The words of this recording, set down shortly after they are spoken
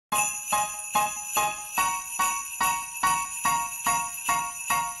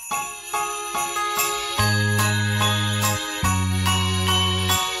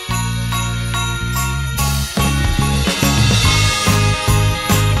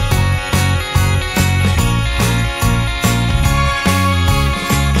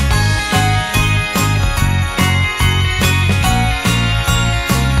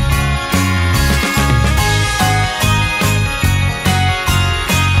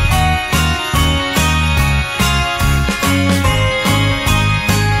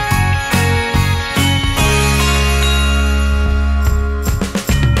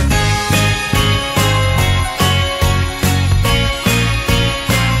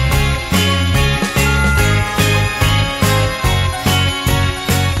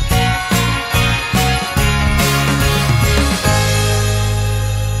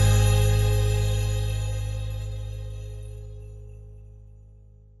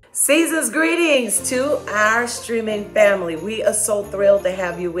Season's greetings to our streaming family. We are so thrilled to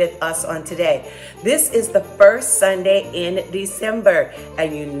have you with us on today. This is the first Sunday in December,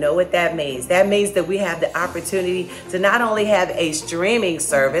 and you know what that means. That means that we have the opportunity to not only have a streaming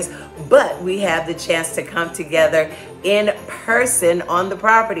service, but we have the chance to come together in person on the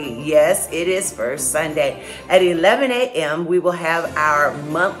property. Yes, it is first Sunday. At 11 a.m., we will have our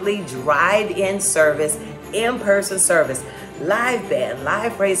monthly drive-in service, in-person service. Live band,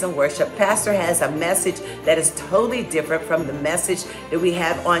 live praise and worship. Pastor has a message that is totally different from the message that we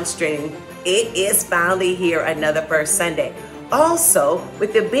have on streaming. It is finally here, another first Sunday. Also,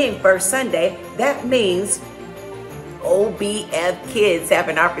 with it being first Sunday, that means OBF kids have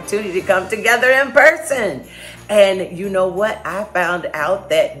an opportunity to come together in person. And you know what? I found out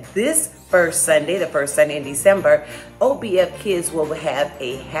that this first Sunday, the first Sunday in December, OBF kids will have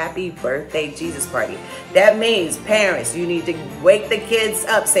a happy birthday Jesus party. That means parents, you need to wake the kids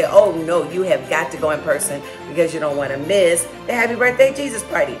up, say, oh no, you have got to go in person because you don't want to miss the happy birthday Jesus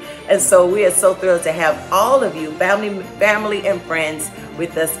party. And so we are so thrilled to have all of you, family and friends,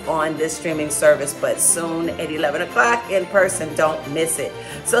 with us on this streaming service, but soon at 11 o'clock in person. Don't miss it.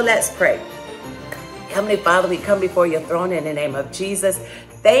 So let's pray. Heavenly Father, we come before your throne in the name of Jesus,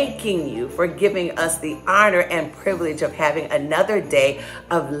 thanking you for giving us the honor and privilege of having another day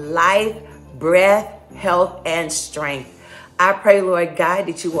of life, breath, health, and strength. I pray, Lord God,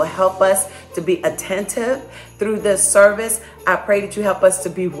 that you will help us to be attentive through this service. I pray that you help us to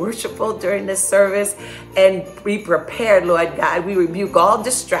be worshipful during this service and be prepared, Lord God. We rebuke all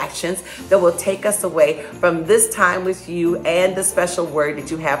distractions that will take us away from this time with you and the special word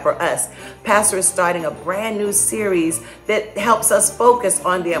that you have for us. Pastor is starting a brand new series that helps us focus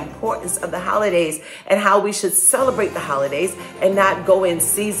on the importance of the holidays and how we should celebrate the holidays and not go in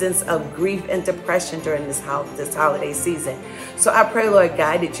seasons of grief and depression during this holiday season. So I pray, Lord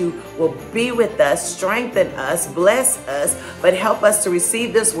God, that you will be with us, strengthen us, bless us, but help us to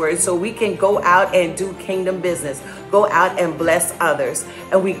receive this word so we can go out and do kingdom business, go out and bless others.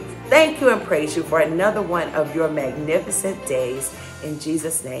 And we thank you and praise you for another one of your magnificent days. In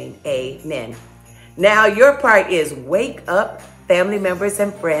Jesus' name, amen. Now, your part is wake up family members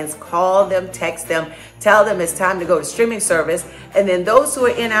and friends, call them, text them, tell them it's time to go to streaming service. And then those who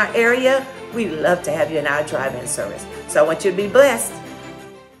are in our area, we love to have you in our drive-in service. So I want you to be blessed.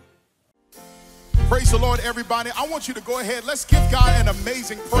 Praise the Lord, everybody. I want you to go ahead. Let's give God an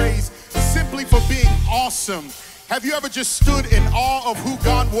amazing praise simply for being awesome. Have you ever just stood in awe of who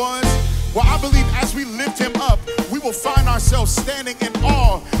God was? Well, I believe as we lift him up, we will find ourselves standing in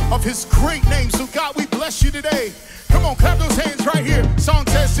awe of his great name. So God, we bless you today. Come on, clap those hands right here. Song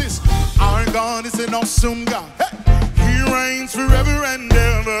says this: our God is an awesome God. Hey. He reigns forever and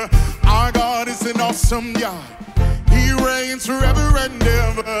ever. Our God is an awesome God. He reigns forever and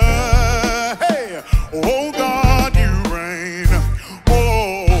ever. Hey, oh God, you reign.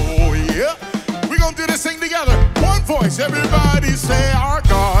 Oh yeah. We're gonna do this thing together. One voice, everybody say, our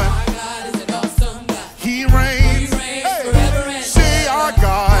God. Our God is an awesome God. He reigns. He reigns forever and say, ever. Our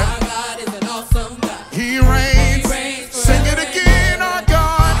God. Our God is an awesome God. He reigns. He reigns Sing it forever again, and our ever.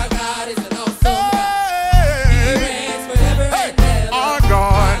 God. Our God is an awesome God. Hey. He reigns forever and ever. Our God.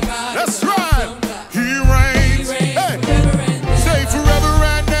 Our God That's is an right. awesome God. He reigns. He reigns Hey. forever and ever. Say forever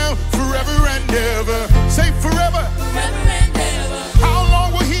and now, forever and ever. Say forever. Forever and ever. How long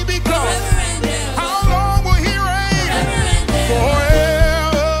will he be gone? Forever and ever. How long will he reign? Forever and ever.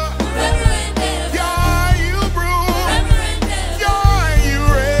 Forever. Forever and ever. Yeah, you rule. Forever and ever. Yeah, you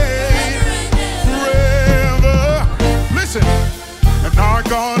reign. Forever and ever. Forever. Listen, and our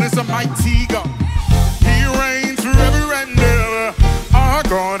God is a mighty God. He reigns forever and ever. Our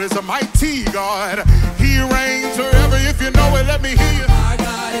God is a mighty God. He reigns forever. If you know it, let me hear you. Our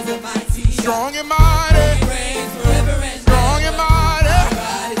God is a mighty God. Strong and mighty. He reigns forever and Strong ever. and mighty. Our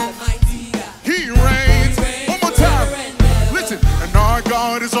God is a mighty God. He reigns. He reigns One more forever time. and ever. Listen, and our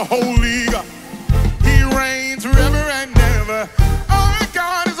God is a holy God. He reigns forever and ever. Our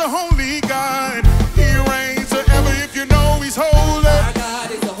God is a holy God. He reigns forever. If you know he's holy, Our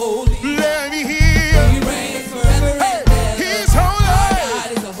God is a holy God. let me hear. He reigns forever Hey, and ever. he's Our God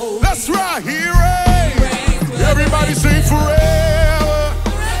holy. is a holy That's God. right. He reigns. He reigns forever Everybody and sing ever. forever.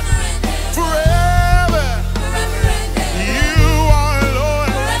 Forever and ever. Forever. Forever and ever. You are Lord.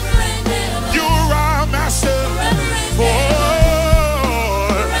 Forever and ever. You're our master. Forever and ever. For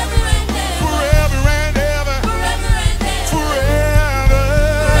Forever and ever. forever and ever. Forever and ever. Forever.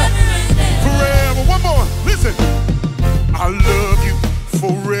 Forever and ever. Forever. One more. Listen. I love you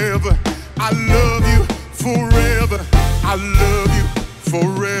forever. I love you forever. I love you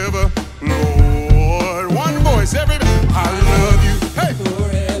forever, Lord. One voice, everybody. I love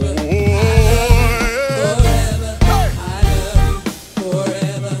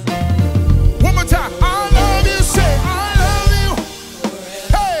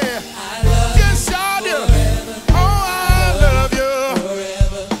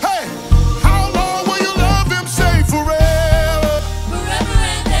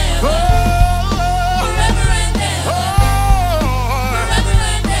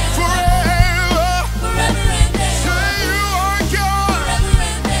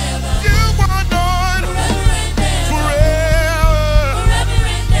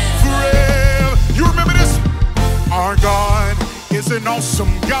He's an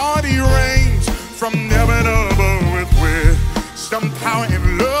awesome God. He reigns from heaven above with wisdom, power,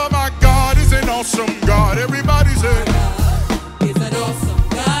 and love. Our God is an awesome God. Everybody say, He's an awesome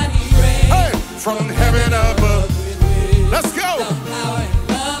God. He reigns hey, from heaven above. Let's go.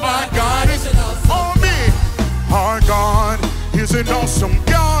 Our God is on me. Our God is an awesome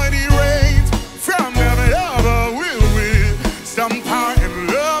God. He reigns from heaven above with wisdom, power, and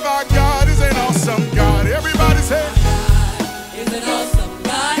love. Our God is an awesome God. Everybody say, He's an awesome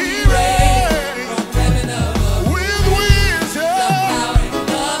God. He reigns From heaven above. with wisdom.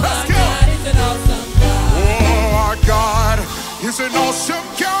 Let's go. God is an awesome God. Oh, our God is an awesome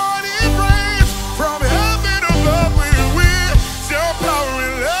God. He reigns from heaven above with wisdom, power,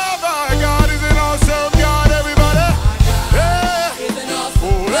 and love. Our God is an awesome God. Everybody, yeah. He's an awesome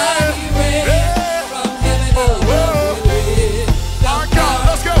Oh, God. He reigns yeah. from heaven Oh, above. oh. Our God,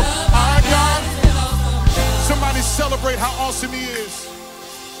 let's go. Our God. He's an awesome God. Somebody celebrate how awesome He is.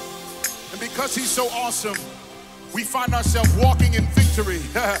 And because He's so awesome, we find ourselves walking in victory.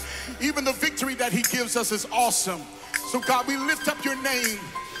 Even the victory that He gives us is awesome. So God, we lift up Your name.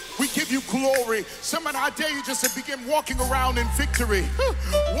 We give You glory. Somebody, I dare you just to begin walking around in victory.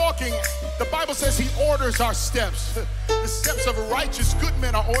 Walking, the Bible says He orders our steps. The steps of a righteous good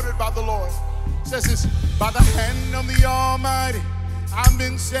men are ordered by the Lord. It says this, by the hand of the Almighty, I've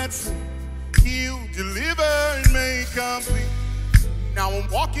been set free. He'll deliver and make complete. Now I'm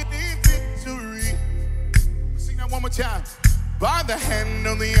walking in victory. Sing that one more time. By the hand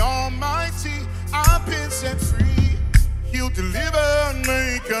of the Almighty, I've been set free. He'll deliver and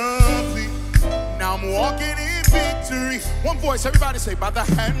make complete. Now I'm walking in victory. One voice, everybody say, by the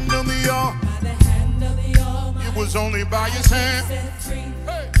hand of the Almighty. By the hand of the Almighty. It was only by His hand. Set free.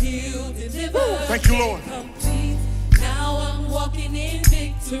 Hey. He'll deliver. Thank you, Lord. Complete. Now I'm walking in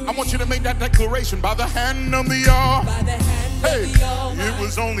victory. I want you to make that declaration. By the hand of the Almighty. By the hand Hey, of the Almighty. it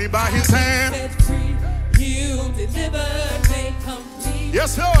was only by His hand. Set free. He'll deliver, make complete.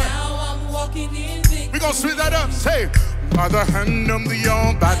 Yes, Lord. Now I'm walking in victory. We're going to split that up. Say, by the hand of the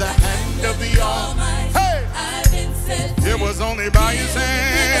Almighty. By the hand of the Almighty. Hey, I've been set free. it was only by His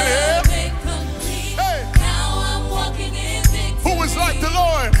hand. Deliver, make complete. Hey. Now I'm walking in victory. Who is like the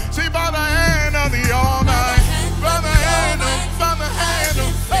Lord? Say, by the hand of the Almighty. By the hand of, by the hand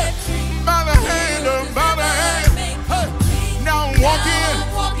of, hey, by the hand of, by the hand. Hey, now I'm walking.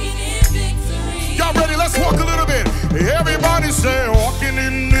 I'm walking in victory. Y'all ready? Let's walk a little bit. Everybody say, walking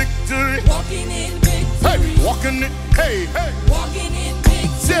in victory. Walking in victory. Hey, walking in, hey, hey. Walking in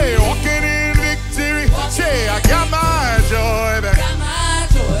victory. Say, walking in victory. Say, I got my joy back. Got my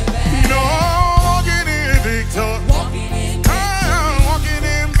joy back. No, walking in victory. Walking in I'm walking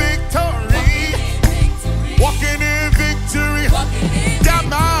in victory. victory. Walking in victory. Walking in Got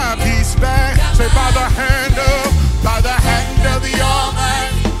my peace back. Say, by the hand of the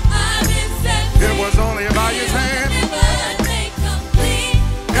Almighty. I've been set free. It was only by His hand. Delivered, made complete.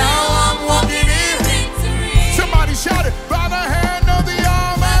 Now I'm walking in victory. Somebody shout it. By the hand of the By the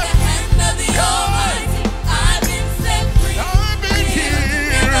Almighty. hand of the Almighty, I've been set free. I've been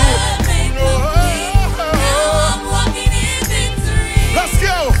healed. Delivered, made complete. Now I'm walking in victory. Let's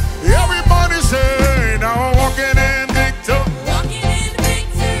go. Everybody say, now I'm walking in victory. Walking in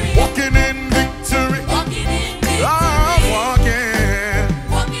victory. Walking in victory. Walking in victory. I'm walking.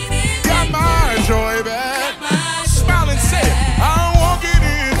 Walking in Got my victory. joy back. Got my Smile joy and say it. back. I'm walking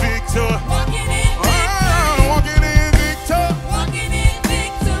in victory. Walking in I'm victory. walking in victory. Walking in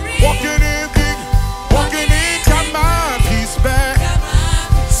victory. Walking in victory. Walking in. Got my peace back. Got my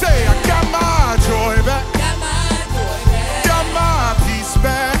Say, I got my joy back. Got my joy back. Got my peace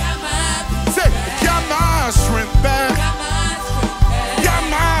back. Got my Say, got my strength back. Got my strength back. Got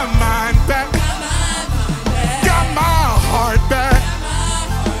my mind back. Got my mind back. Got my heart back. Got my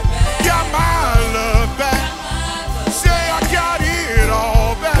heart back. Got my love back. Say, I got it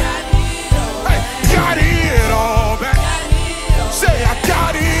all back. Hey, got it all back. Say, I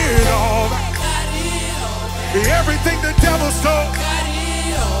got it all back. Everything the devil stole,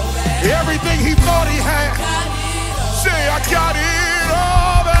 everything he thought he had. Say, I got it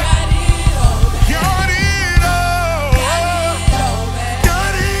all back. Got it all.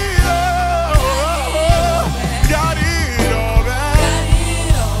 Got it all. Got it all back.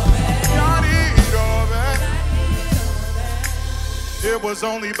 Got it all back. It was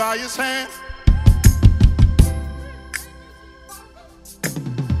only by His hand.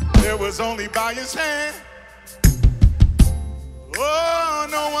 It was only by His hand. Oh,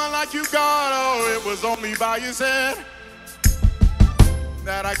 no one like you, God. Oh, it was only by His hand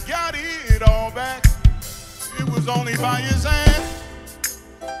that I got it all back. It was only by His hand.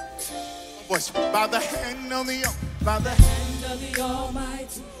 Voice, by the hand of the, by the hand of the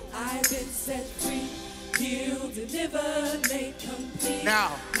Almighty, I've been set free, healed, delivered, made complete.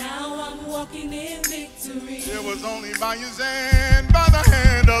 Now I'm walking in victory. it was only by his hand, by the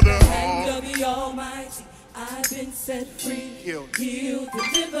hand of the Hand of the Almighty, I've been set free, Healed.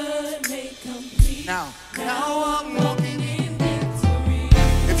 delivered, made complete. Now I'm walking in victory.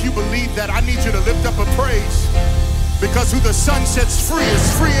 if you believe that, I need you to lift up a praise, because who the Son sets free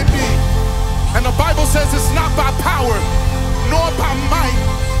is free indeed. And the Bible says it's not by power nor by might,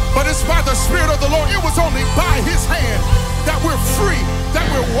 but it's by the Spirit of the Lord. It was only by his hand that we're free, that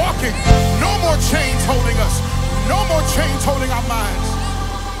we're walking. No more chains holding us, no more chains holding our minds.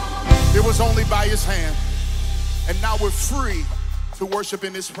 It was only by his hand. And now we're free to worship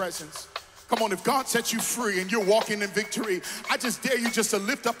in his presence. Come on, if God sets you free and you're walking in victory, I just dare you just to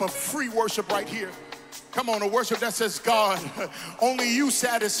lift up a free worship right here. Come on, a worship that says, God, only you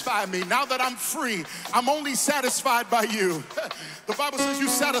satisfy me. Now that I'm free, I'm only satisfied by you. The Bible says you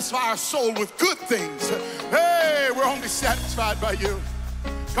satisfy our soul with good things. Hey, we're only satisfied by you.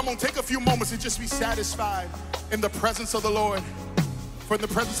 Come on, take a few moments and just be satisfied in the presence of the Lord. For in the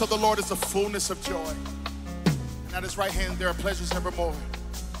presence of the Lord is the fullness of joy. And at his right hand there are pleasures evermore.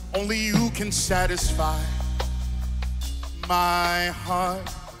 Only you can satisfy my heart.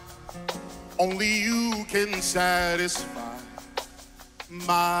 Only you can satisfy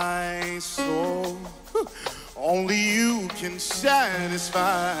my soul. Only you can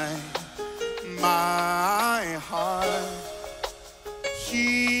satisfy my heart.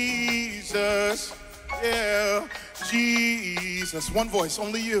 Jesus, yeah, Jesus. One voice,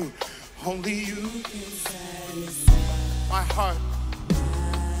 only you. Only you can satisfy my heart.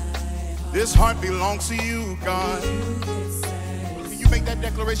 This heart belongs to you, God. Can you make that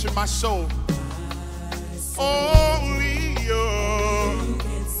declaration, my soul? Only you.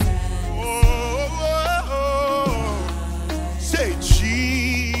 Oh, say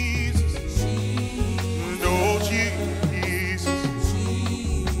Jesus. No, Jesus.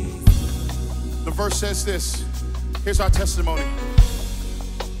 The verse says this. Here's our testimony.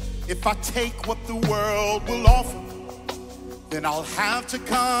 If I take what the world will offer, then I'll have to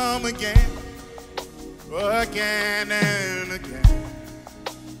come again, again and again.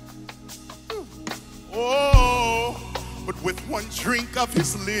 Oh, but with one drink of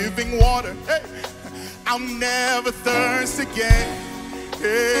his living water, hey, I'll never thirst again.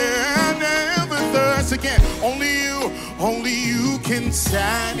 Yeah, I'll never thirst again. Only you can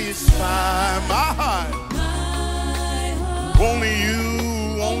satisfy my heart.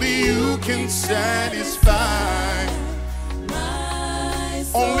 Only you can satisfy.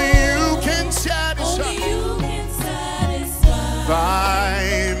 Only you can satisfy.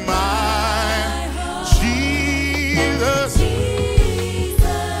 By my Jesus.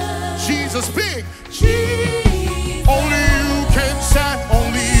 Jesus big. Only you can satisfy.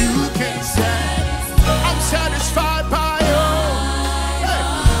 Only you can satisfy. I'm satisfied by you. Hey,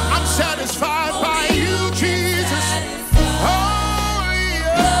 I'm satisfied by you, Jesus.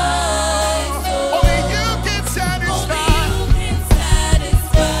 Only you can satisfy.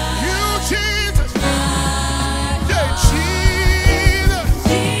 You, Jesus. Yeah, Jesus.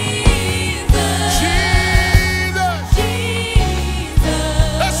 Jesus.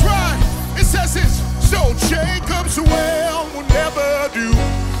 That's right. It says this. So Jacob's well will never do.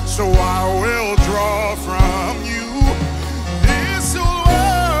 So I will draw from you. This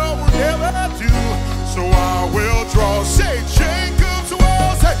well will never do. So I will draw. Say Jacob's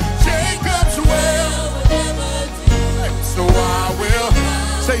well. Say Jacob's well. So I will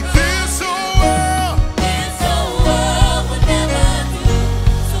say this well.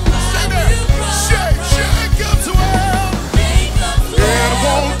 Stay there. Say Jacob's well. It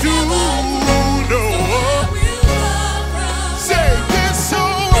won't do. No. Say this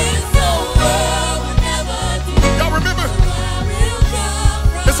well. Y'all remember?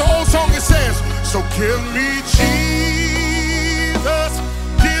 It's an old song. It says, so give me Jesus.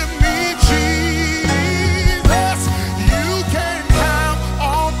 Give me Jesus. You can have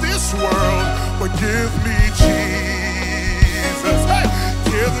all this world, but give me Jesus. Hey,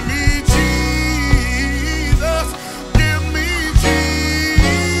 give me Jesus. Give me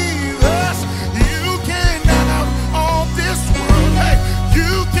Jesus. You can have all this world. Hey,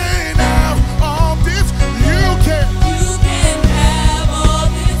 you can have all this. You can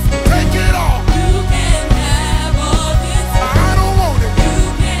take it all. I don't want it.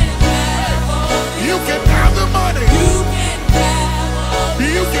 You can have the money.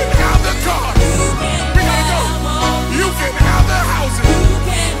 You can have the car. We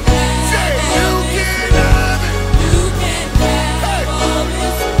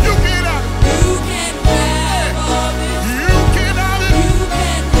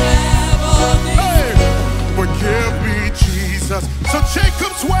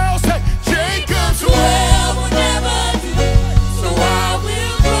Jacob's well, say, Jacob's well. well will never do, so I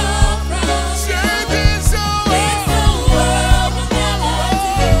will run from Say this This world will never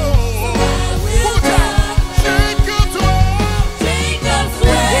do, so I will run. Jacob's well. Jacob's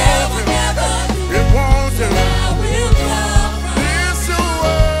well will never do, It won't do. I will run from This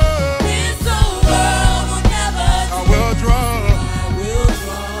world. This world will never I do, will draw. I will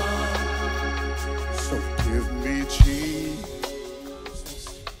run. So give me Jesus.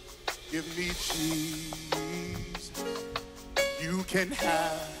 Give me Jesus. You can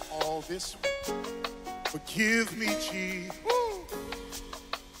have all this. But give me Jesus.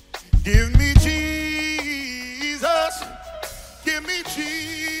 Give me Jesus. Give me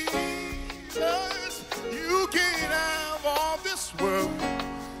Jesus. You can't have all this world.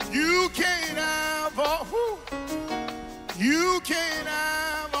 You can't have all. You can't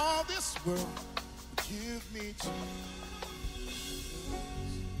have all this world. Give me Jesus.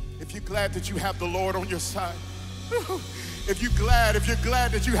 If you're glad that you have the Lord on your side, if you're glad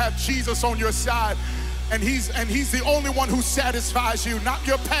that you have Jesus on your side, and he's the only one who satisfies you, not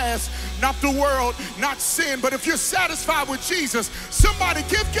your past, not the world, not sin, but if you're satisfied with Jesus, somebody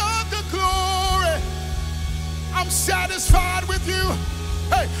give God the glory. I'm satisfied with you.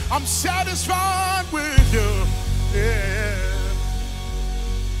 Hey, I'm satisfied with you. Yeah.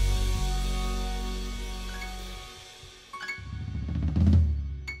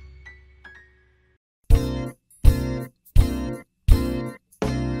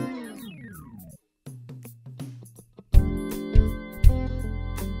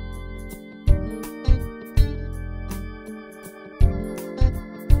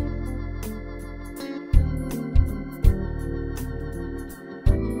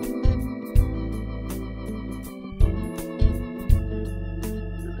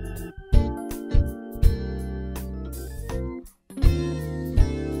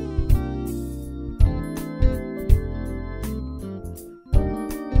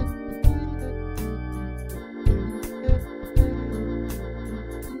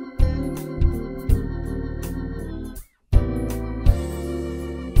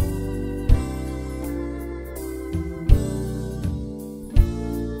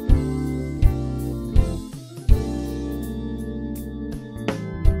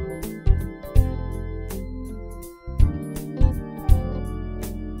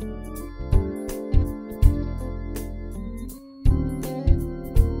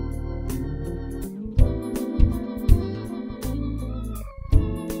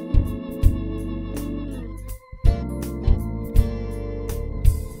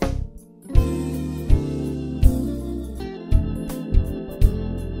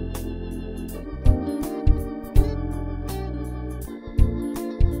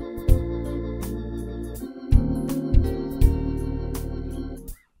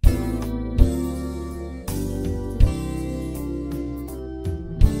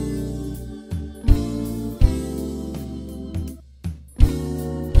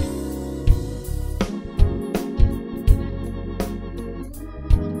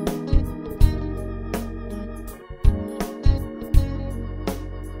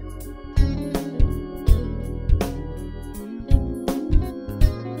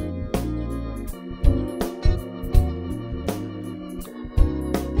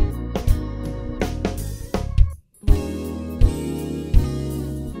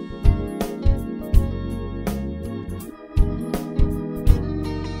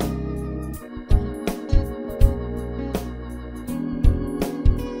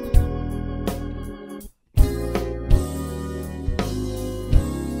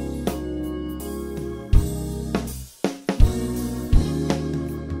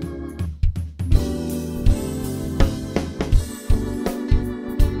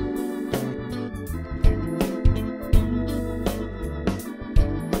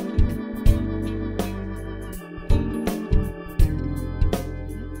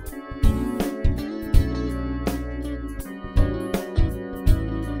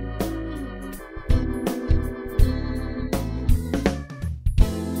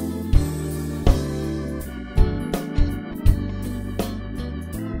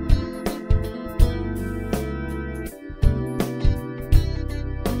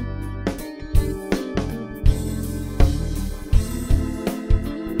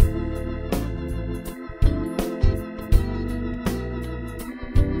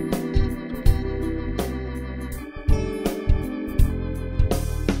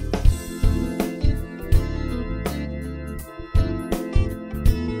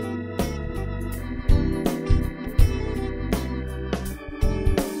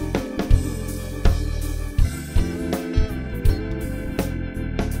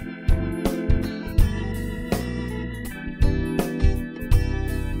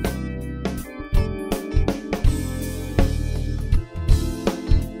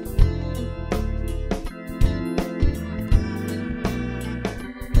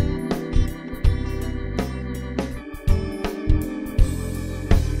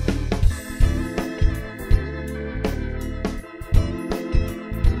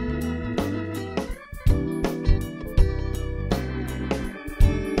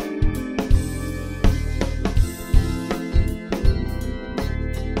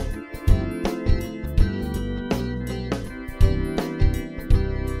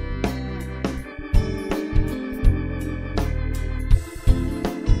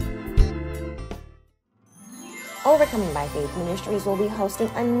 Overcoming by Faith Ministries will be hosting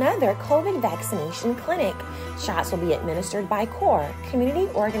another COVID vaccination clinic. Shots will be administered by CORE, Community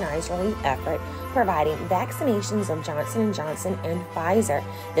Organized Relief Effort, providing vaccinations of Johnson & Johnson and Pfizer.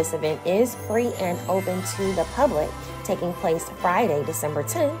 This event is free and open to the public, taking place Friday, December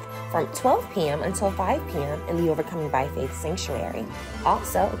 10th from 12 p.m. until 5 p.m. in the Overcoming by Faith Sanctuary.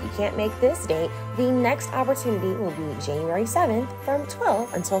 Also, if you can't make this date, the next opportunity will be January 7th from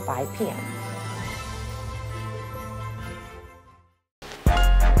 12 until 5 p.m.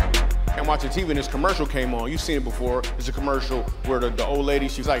 And watching TV and this commercial came on. You've seen it before. It's a commercial where the old lady,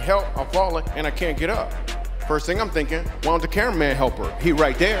 she's like, help, I'm falling and I can't get up. First thing I'm thinking, why don't the cameraman help her? He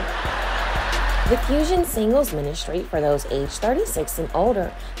right there. The Fusion Singles Ministry for those aged 36 and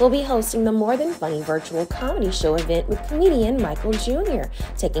older will be hosting the More Than Funny virtual comedy show event with comedian Michael Jr.,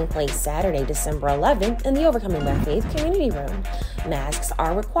 taking place Saturday, December 11th in the Overcoming by Faith community room. Masks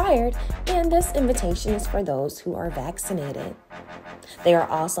are required, and this invitation is for those who are vaccinated. They are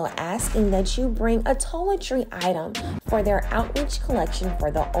also asking that you bring a toiletry item for their outreach collection for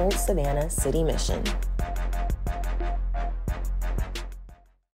the Old Savannah City Mission.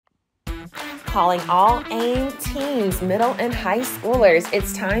 Calling all AIM teens, middle and high schoolers,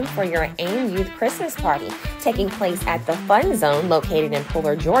 it's time for your AIM Youth Christmas Party, taking place at the Fun Zone located in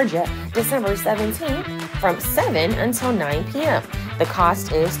Pooler, Georgia, December 17th from 7 until 9 p.m. The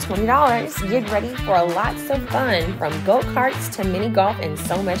cost is $20. Get ready for lots of fun, from go-karts to mini golf and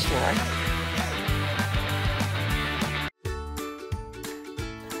so much more.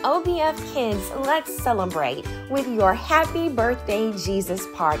 OBF Kids, let's celebrate with your Happy Birthday Jesus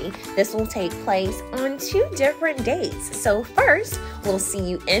Party. This will take place on 2 different dates. So first, we'll see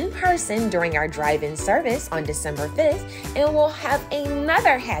you in person during our drive-in service on December 5th, and we'll have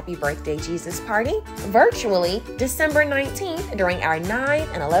another Happy Birthday Jesus Party virtually December 19th during our 9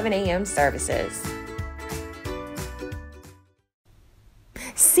 and 11 a.m. services.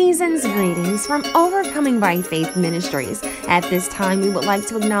 Season's greetings from Overcoming by Faith Ministries. At this time, we would like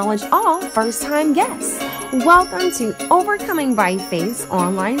to acknowledge all first-time guests. Welcome to Overcoming by Faith's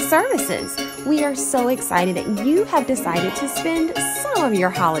online services. We are so excited that you have decided to spend some of your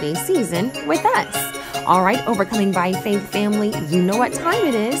holiday season with us. All right, Overcoming by Faith family, you know what time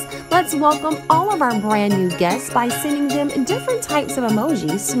it is. Let's welcome all of our brand new guests by sending them different types of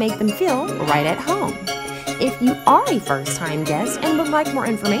emojis to make them feel right at home. If you are a first-time guest and would like more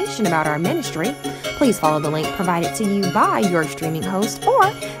information about our ministry, please follow the link provided to you by your streaming host or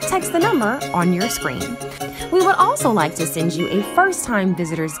text the number on your screen. We would also like to send you a first-time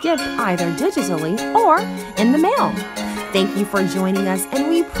visitor's gift either digitally or in the mail. Thank you for joining us, and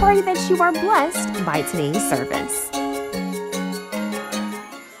we pray that you are blessed by today's service.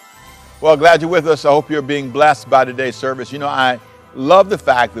 Well, glad you're with us. I hope you're being blessed by today's service. You know, I love the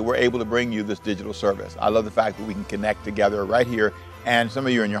fact that we're able to bring you this digital service. I love the fact that we can connect together right here. And some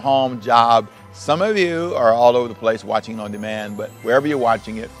of you are in your home, job. Some of you are all over the place watching on demand. But wherever you're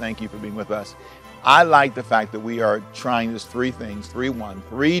watching it, thank you for being with us. I like the fact that we are trying this 3 things,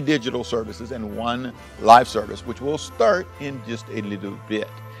 3 digital services and 1 live service, which will start in just a little bit.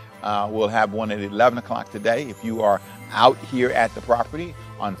 We'll have one at 11 o'clock today. If you are out here at the property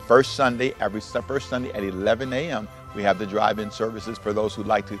on first Sunday, every first Sunday at 11 a.m., we have the drive-in services for those who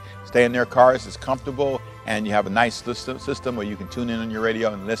like to stay in their cars. It's comfortable, and you have a nice system where you can tune in on your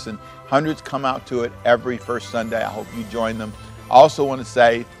radio and listen. Hundreds come out to it every first Sunday. I hope you join them. I also want to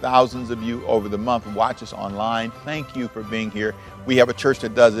say thousands of you over the month watch us online. Thank you for being here. We have a church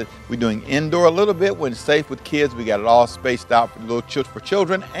that does it. We're doing indoor a little bit when it's safe with kids. We got it all spaced out for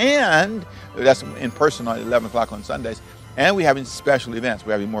children, and that's in person on 11 o'clock on Sundays. And we're having special events.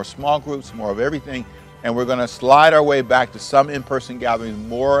 We're having more small groups, more of everything. And we're going to slide our way back to some in-person gatherings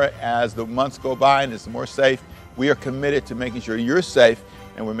more as the months go by and it's more safe. We are committed to making sure you're safe,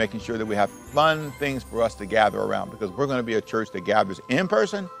 and we're making sure that we have fun things for us to gather around, because we're going to be a church that gathers in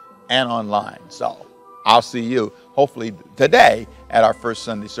person and online. So I'll see you hopefully today at our first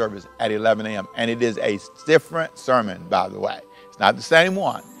Sunday service at 11 a.m. And it is a different sermon, by the way. It's not the same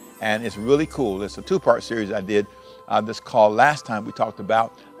one, and it's really cool. It's a 2-part series I did this call. Last time we talked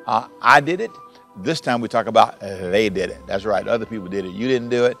about I did it. This time we talk about they did it. That's right. Other people did it. You didn't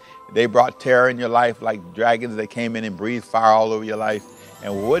do it. They brought terror in your life like dragons. They came in and breathed fire all over your life.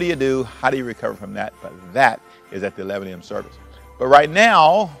 And what do you do? How do you recover from that? But that is at the 11 a.m. service. But right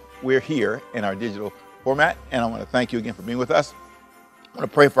now, we're here in our digital format. And I want to thank you again for being with us. I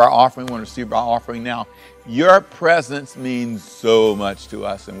want to pray for our offering. We want to receive our offering now. Your presence means so much to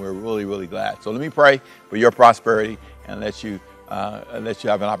us, and we're really, really glad. So let me pray for your prosperity and let you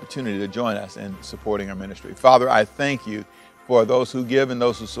have an opportunity to join us in supporting our ministry. Father, I thank you for those who give and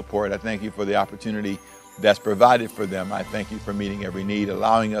those who support. I thank you for the opportunity that's provided for them. I thank you for meeting every need,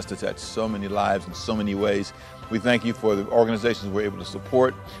 allowing us to touch so many lives in so many ways. We thank you for the organizations we're able to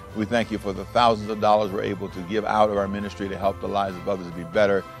support. We thank you for the thousands of dollars we're able to give out of our ministry to help the lives of others be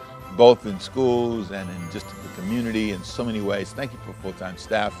better, both in schools and in just the community in so many ways. Thank you for full-time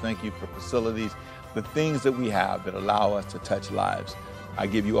staff. Thank you for facilities, the things that we have that allow us to touch lives. I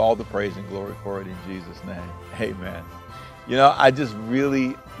give you all the praise and glory for it in Jesus' name. Amen. You know, I just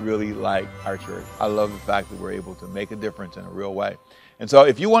really, really like our church. I love the fact that we're able to make a difference in a real way. And so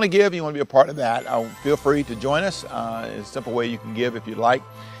if you want to give, you want to be a part of that, feel free to join us. It's a simple way you can give if you'd like.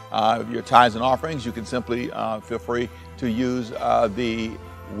 Your tithes and offerings, you can simply feel free to use the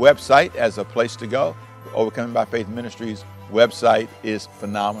website as a place to go. The Overcoming by Faith Ministries website is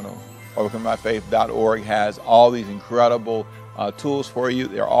phenomenal. OvercomingByFaith.org has all these incredible tools for you.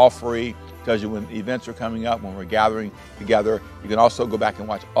 They're all free. Tells you when events are coming up, when we're gathering together. You can also go back and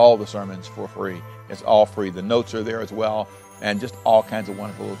watch all the sermons for free. It's all free. The notes are there as well, and just all kinds of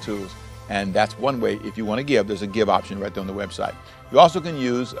wonderful little tools. And that's one way. If you want to give, there's a give option right there on the website. You also can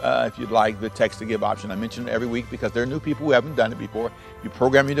use, if you'd like, the text to give option. I mention it every week because there are new people who haven't done it before. You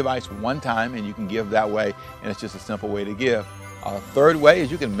program your device one time and you can give that way, and it's just a simple way to give. Third way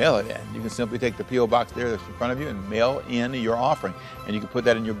is you can mail it in. You can simply take the P.O. box there that's in front of you and mail in your offering. And you can put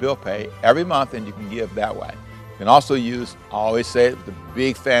that in your bill pay every month, and you can give that way. You can also use, I always say it with the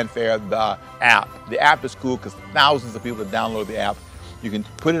big fanfare, the app. The app is cool because thousands of people have downloaded the app. You can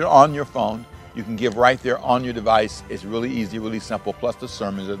put it on your phone. You can give right there on your device. It's really easy, really simple, plus the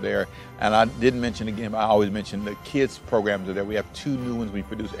sermons are there. And I didn't mention again, I always mention the kids programs are there. We have 2 new ones we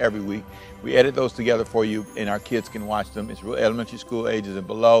produce every week. We edit those together for you, and our kids can watch them. It's real elementary school ages and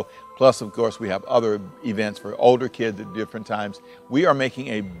below. Plus, of course, we have other events for older kids at different times. We are making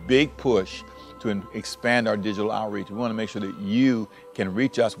a big push to expand our digital outreach. We want to make sure that you can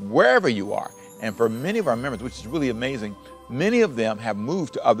reach us wherever you are. And for many of our members, which is really amazing, many of them have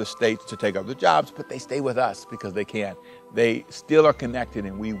moved to other states to take other jobs, but they stay with us because they can. They still are connected,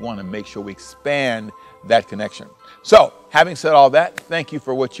 and we want to make sure we expand that connection. So, having said all that, thank you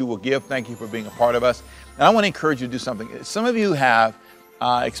for what you will give. Thank you for being a part of us. And I want to encourage you to do something. Some of you have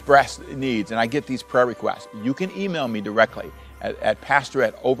expressed needs, and I get these prayer requests. You can email me directly at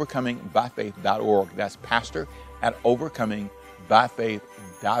pastor@overcomingbyfaith.org. That's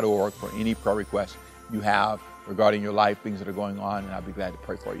pastor@overcomingbyfaith.org for any prayer requests you have regarding your life, things that are going on, and I'll be glad to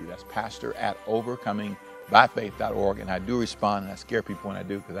pray for you. That's pastor@overcomingbyfaith.org, and I do respond, and I scare people when I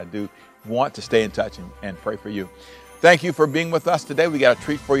do, because I do want to stay in touch and pray for you. Thank you for being with us today. We got a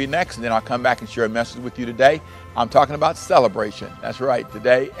treat for you next, and then I'll come back and share a message with you today. I'm talking about celebration. That's right.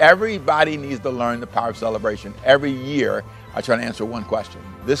 Today, everybody needs to learn the power of celebration. Every year, I try to answer one question.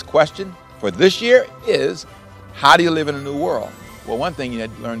 This question for this year is, how do you live in a new world? Well, one thing you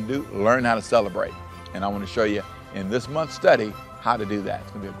need to learn how to celebrate. And I want to show you in this month's study how to do that. It's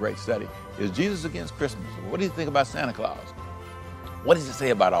going to be a great study. Is Jesus against Christmas? What do you think about Santa Claus? What does it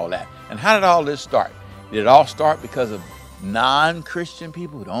say about all that? And how did all this start? Did it all start because of non-Christian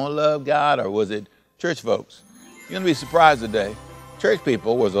people who don't love God, or was it church folks? You're going to be surprised today. Church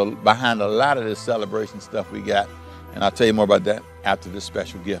people was behind a lot of this celebration stuff we got. And I'll tell you more about that after this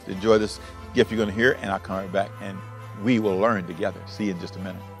special gift. Enjoy this gift you're going to hear, and I'll come right back and we will learn together. See you in just a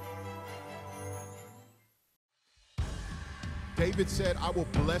minute. David said, I will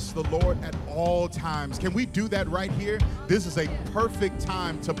bless the Lord at all times. Can we do that right here? This is a perfect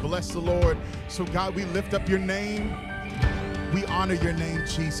time to bless the Lord. So God, we lift up your name. We honor your name,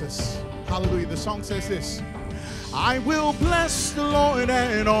 Jesus. Hallelujah. The song says this: I will bless the Lord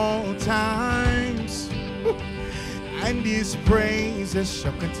at all times, and his praises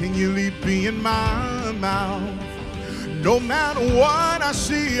shall continually be in my mouth. No matter what I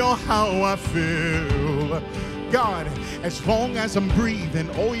see or how I feel, God, as long as I'm breathing,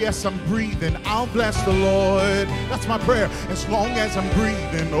 oh yes, I'm breathing, I'll bless the Lord. That's my prayer. As long as I'm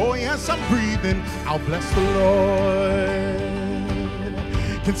breathing, oh yes, I'm breathing, I'll bless the Lord.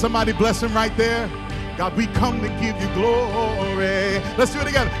 Can somebody bless him right there? God, we come to give you glory. Let's do it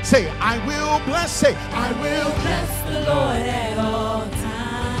together. Say, I will bless. Say, I will Bless the Lord at all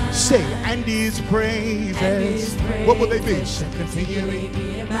times. say, and his praises. And his praises What will they be? shall continually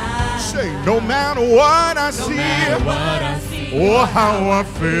be in my Say, no matter what I No see, matter what I see or how I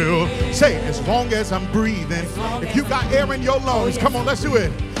feel. Say, as long as I'm breathing. long If you as got I'm air in your lungs, yes. come on, let's do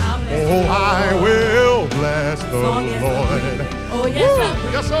it. I'll bless Oh, the I Lord. will bless the As long as I'm Lord. breathing. Oh, yes, Woo. I'm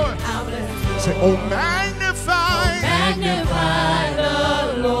breathing. Yes, Lord. I'll bless the Lord. Say, oh, magnify. Magnify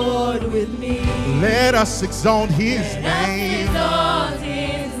the Lord with me. Let us exalt his Let us name. exalt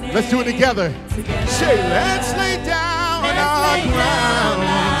his name. Let's do it together. Together. Say, let's lay down Let's our lay down ground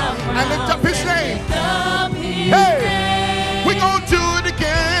our and lift up his ground name. and lift up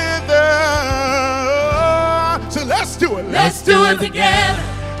Let's do it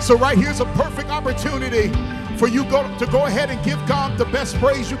together. So right here's a perfect opportunity for you to go ahead and give God the best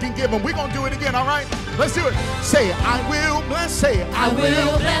praise you can give him. We're going to do it again, all right? Let's do it. Say it. I will bless. Say it. I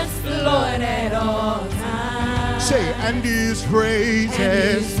will bless the Lord at all times. Say it. And his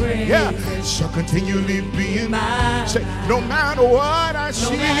praises, yeah, shall continually be in mine. Say, no matter what I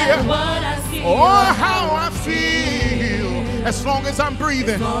see, or how I feel, as long as I'm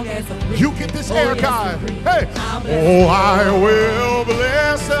breathing, you get this air, God. Hey, oh, I will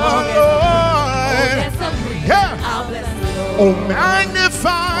bless the Lord. Yeah. Oh,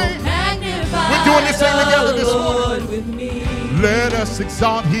 magnify. We're doing this thing together this morning. Let us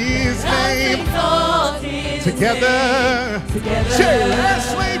exalt his name together. Say,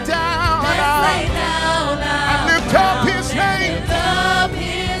 let's lay down and lift up his name.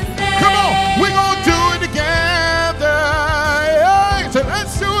 Come on, we're gonna do it together. So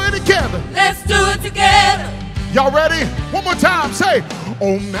let's do it together. Let's do it together. Y'all ready? One more time. Say,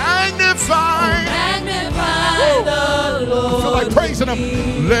 oh, magnify. Magnify the Lord. I feel like praising him.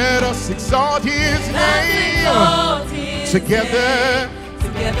 Let us exalt his name together.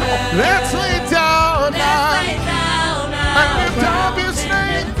 Let's lay down and lift up his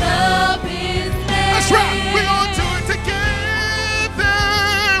name. That's right. We're going to do it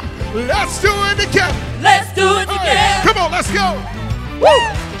together. Let's do it together. Let's do it together. Come on, let's go. Woo!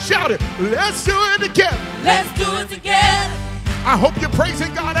 Shout it. Let's do it together. Let's do it together. I hope you're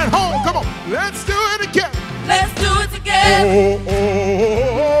praising God at home. Come on. Let's do it together. Let's do it together. Oh, oh,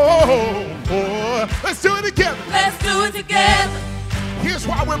 oh, oh. Let's do it together. Let's do it together. Here's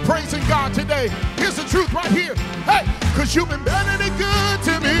why we're praising God today. Here's the truth right here. Hey, because you've been better than good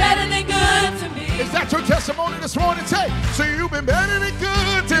to me. Better than good to me. Is that your testimony this morning? Say, so you've been better than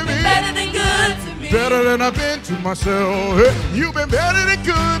good to me. Better than good to me. Better than I've been to myself. Hey, you've been better than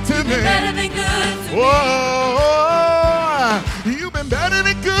good to me. Better than good to me. Whoa, you've been better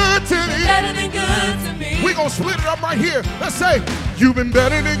than good to me. Better than good to me. We're going to split it up right here. Let's say, you've been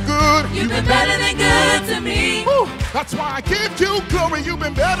better than good. You've been better than good to me. Woo, that's why I give you glory. You've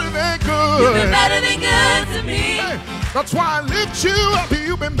been better than good. You've been better than good to me. Hey, that's why I lift you up.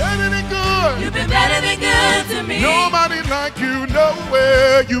 You've been better than good. You've been better than good to me. Nobody like you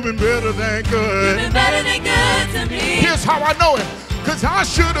nowhere. You've been better than good. You've been better than good to me. Here's how I know it. Because I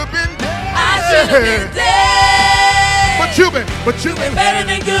should have been dead. I should have been dead. But you've been better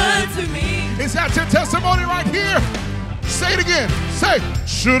than good to me. Is that your testimony right here? Say it again. Say,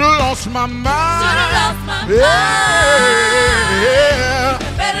 should have lost my mind. Should have lost my mind. Yeah. You've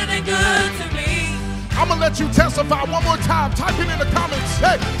been better than good to me. I'm going to let you testify one more time. Type it in the comments.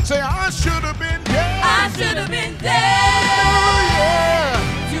 Hey, say, I should have been dead. I should have been dead. Oh, yeah.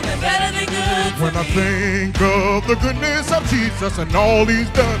 You've been better than good to When I me. think of the goodness of Jesus and all he's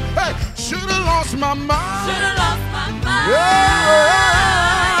done, hey, should have lost my mind. Should have lost my mind.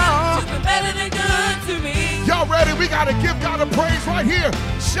 Yeah. You've been better than good to me. Y'all ready? We got to give God a praise right here.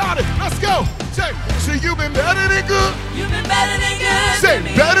 Shout it. Let's go. Say, so you've been better than good. You've been better than good Say, to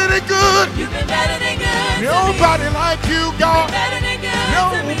me. better than good. You've been better than good Nobody to me. like you, God. Better than good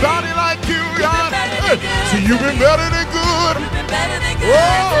to me. Nobody like you, God. better than Hey, good so you've been better than good. You've been better than good Oh, to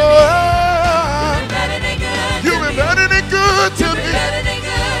me. Better than good you've been better than good to me. Better than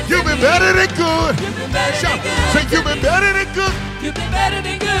good You've been better than good. You've been better Shout. than good Say, you've been better than good. You've been better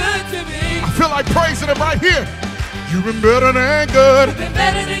than good to me. I feel like praising him right here. You've been better than good. You've been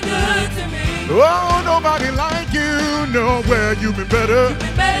better than good to me. Oh, nobody like you nowhere. You've been better. You've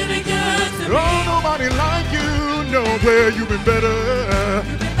been better than good to me. Oh, nobody like you nowhere. You've been better.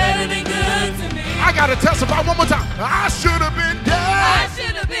 You've been better than good to me. I gotta testify one more time. I should have been I dead,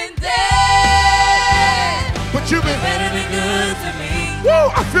 should have been dead. but you've been. Better than good to me. Woo!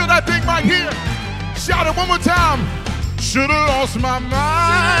 I feel that thing right here. Shout it one more time. Should have lost my mind.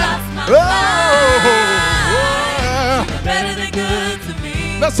 Lost my mind. Oh, You've been better than good to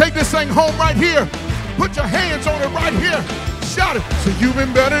me. let's take this thing home right here. Put your hands on it right here. Shout it. So you've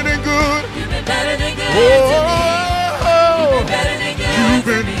been better than good. You've been better than good to me. Oh, Better than good you've to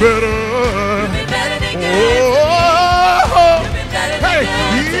been me. better. You've been better than good to me. Oh, You've been better than hey, good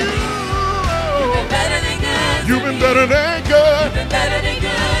to me. You've been better than good. you've been better than good. You've been better than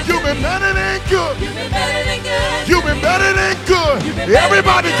good. You've been better than good. You've been better than good. You've been better than good. You've been better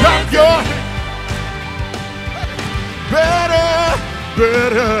Everybody than clap good. your better,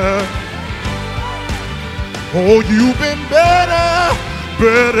 better. Oh, you've been better,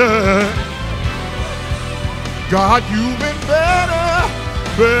 better. God, you've been better,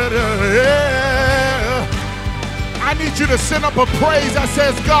 better. Yeah. I need you to send up a praise that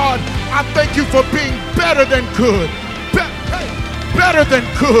says, God, I thank you for being better than good. Better than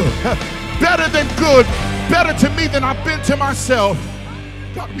good. Better than good. better to me than I've been to myself.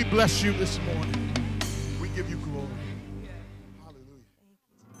 God, we bless you this morning. We give you glory. Hallelujah.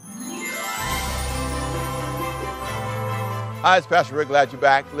 Hi, it's Pastor Rick. Glad you're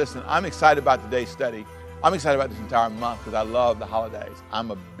back. Listen, I'm excited about today's study. I'm excited about this entire month because I love the holidays.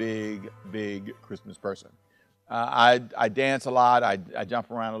 I'm a big, big Christmas person. I dance a lot. I jump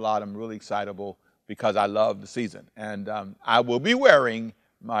around a lot. I'm really excitable because I love the season. And I will be wearing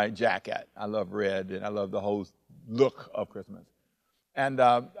my jacket. I love red, and I love the whole look of Christmas. And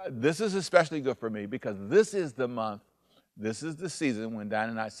this is especially good for me because this is the month, this is the season when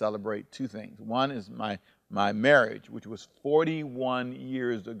Diane and I celebrate two things. One is my marriage, which was 41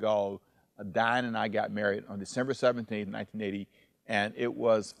 years ago. Diane and I got married on December 17th, 1980, and it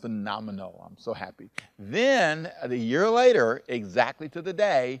was phenomenal. I'm so happy. Then, a year later, exactly to the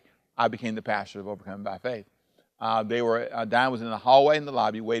day, I became the pastor of Overcoming by Faith. Diane was in the hallway in the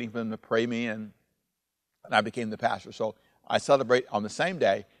lobby waiting for them to pray me in, and I became the pastor. So I celebrate on the same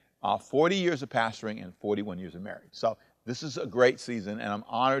day 40 years of pastoring and 41 years of marriage. So this is a great season, and I'm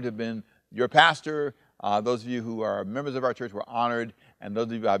honored to have been your pastor. Those of you who are members of our church, we're honored. And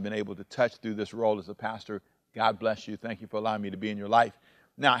those of you I've been able to touch through this role as a pastor, God bless you. Thank you for allowing me to be in your life.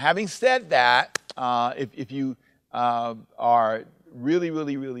 Now, having said that, if you are really,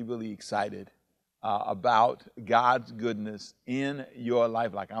 really, really, really excited about God's goodness in your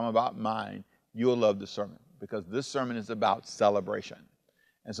life, like I'm about mine, you'll love this sermon because this sermon is about celebration.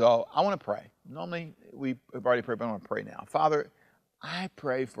 And so I want to pray. Normally, we've already prayed, but I want to pray now. Father, I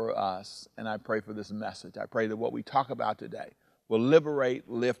pray for us, and I pray for this message. I pray that what we talk about today will liberate,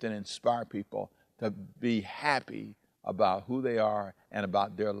 lift, and inspire people to be happy about who they are and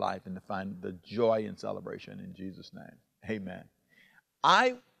about their life and to find the joy and celebration in Jesus' name. Amen.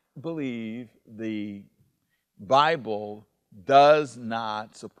 I believe the Bible does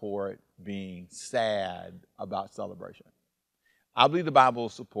not support being sad about celebration. I believe the Bible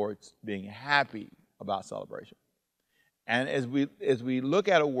supports being happy about celebration. And as we look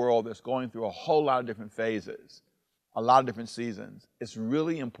at a world that's going through a whole lot of different phases, a lot of different seasons, it's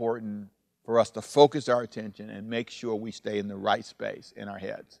really important for us to focus our attention and make sure we stay in the right space in our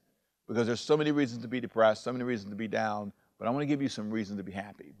heads. Because there's so many reasons to be depressed, so many reasons to be down, but I want to give you some reasons to be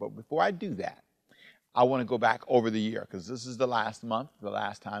happy. But before I do that, I want to go back over the year, because this is the last month, the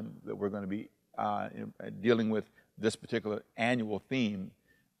last time that we're going to be dealing with this particular annual theme.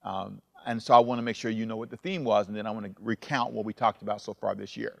 And so I want to make sure you know what the theme was, and then I want to recount what we talked about so far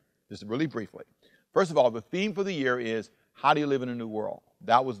this year, just really briefly. First of all, the theme for the year is, how do you live in a new world?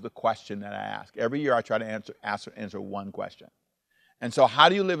 That was the question that I asked. Every year I try to answer one question. And so how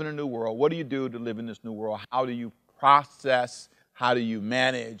do you live in a new world? What do you do to live in this new world? How do you process? How do you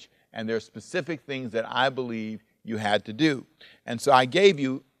manage? And there are specific things that I believe you had to do. And so I gave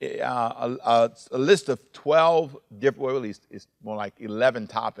you a list of 12 different, well, at least it's more like 11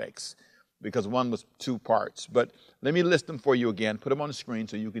 topics, because one was 2 parts. But let me list them for you again, put them on the screen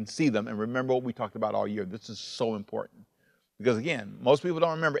so you can see them and remember what we talked about all year. This is so important. Because again, most people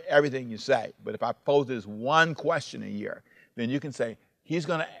don't remember everything you say, but if I pose this one question a year, then you can say, he's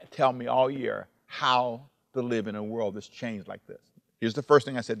going to tell me all year how to live in a world that's changed like this. Here's the first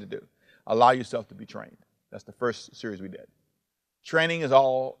thing I said to do. Allow yourself to be trained. That's the first series we did. Training is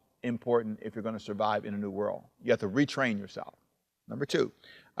all important if you're going to survive in a new world. You have to retrain yourself. Number 2,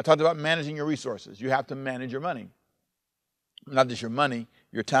 I talked about managing your resources. You have to manage your money. Not just your money,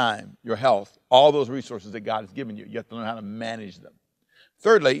 your time, your health, all those resources that God has given you. You have to learn how to manage them.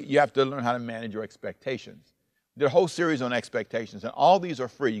 Thirdly, you have to learn how to manage your expectations. There are a whole series on expectations, and all these are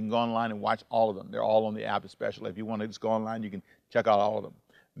free. You can go online and watch all of them. They're all on the app especially. If you want to just go online, you can check out all of them.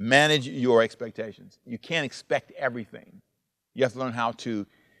 Manage your expectations. You can't expect everything. You have to learn how to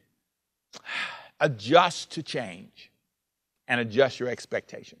adjust to change and adjust your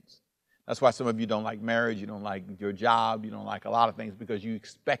expectations. That's why some of you don't like marriage, you don't like your job, you don't like a lot of things because you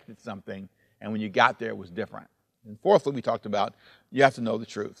expected something, and when you got there, it was different. And fourthly, we talked about you have to know the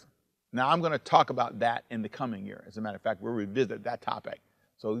truth. Now, I'm going to talk about that in the coming year. As a matter of fact, we'll revisit that topic.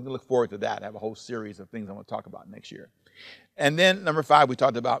 So we can look forward to that. I have a whole series of things I want to talk about next year. And then number 5, we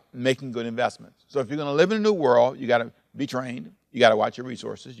talked about making good investments. So if you're going to live in a new world, you got to be trained. You got to watch your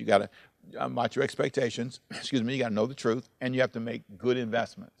resources. You got to watch your expectations. You got to know the truth, and you have to make good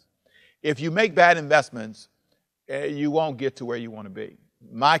investments. If you make bad investments, you won't get to where you want to be.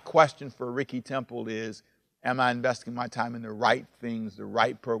 My question for Ricky Temple is, am I investing my time in the right things, the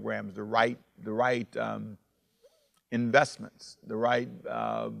right programs, the right investments, the right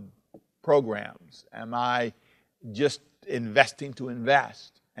programs? Am I just investing to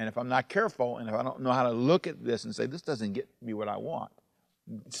invest? And if I'm not careful, and if I don't know how to look at this and say, this doesn't get me what I want,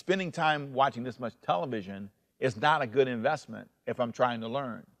 spending time watching this much television is not a good investment if I'm trying to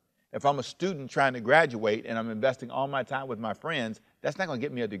learn. If I'm a student trying to graduate and I'm investing all my time with my friends, that's not going to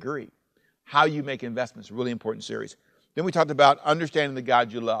get me a degree. How you make investments, really important series. Then we talked about understanding the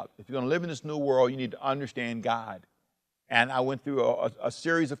God you love. If you're going to live in this new world, you need to understand God. And I went through a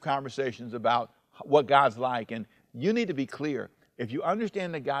series of conversations about what God's like. And you need to be clear. If you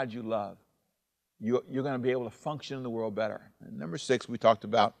understand the God you love, you're going to be able to function in the world better. And number 7,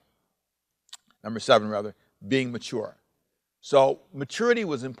 being mature. So maturity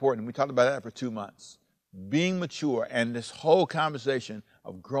was important. We talked about that for 2 months. Being mature and this whole conversation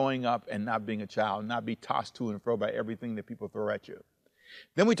of growing up and not being a child, not be tossed to and fro by everything that people throw at you.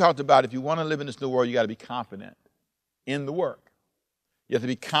 Then we talked about if you want to live in this new world, you got to be confident in the work. You have to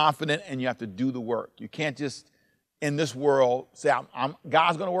be confident and you have to do the work. You can't just, in this world, say,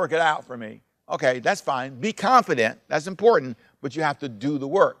 God's going to work it out for me. Okay, that's fine. Be confident. That's important, but you have to do the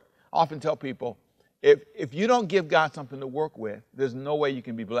work. I often tell people, if you don't give God something to work with, there's no way you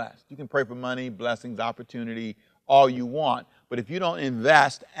can be blessed. You can pray for money, blessings, opportunity, all you want. But if you don't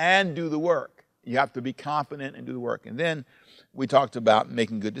invest and do the work, you have to be confident and do the work. And then we talked about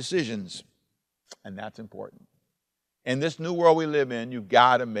making good decisions, and that's important. In this new world we live in, you've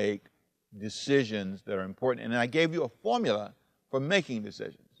got to make decisions that are important. And I gave you a formula for making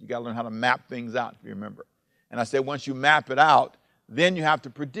decisions. You got to learn how to map things out, if you remember. And I said once you map it out, then you have to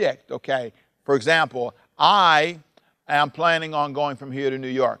predict, okay, for example, I am planning on going from here to New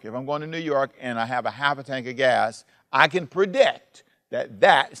York. If I'm going to New York and I have a half a tank of gas, I can predict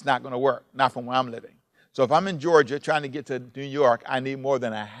that is not going to work, not from where I'm living. So if I'm in Georgia trying to get to New York, I need more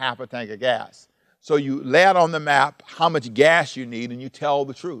than a half a tank of gas. So you lay out on the map how much gas you need and you tell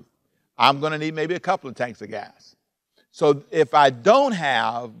the truth. I'm going to need maybe a couple of tanks of gas. So if I don't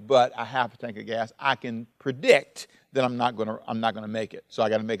have but a half a tank of gas, I can predict that I'm not going to make it. So I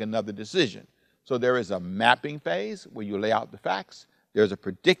got to make another decision. So there is a mapping phase where you lay out the facts. There's a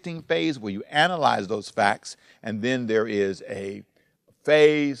predicting phase where you analyze those facts. And then there is a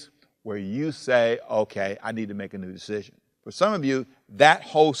phase where you say, okay, I need to make a new decision. For some of you, that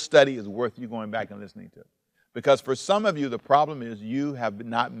whole study is worth you going back and listening to. Because for some of you, the problem is you have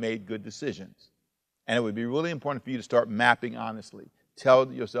not made good decisions. And it would be really important for you to start mapping honestly.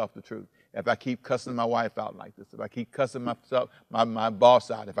 Tell yourself the truth. If I keep cussing my wife out like this, if I keep cussing my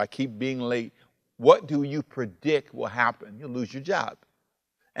boss out, if I keep being late, what do you predict will happen? You'll lose your job.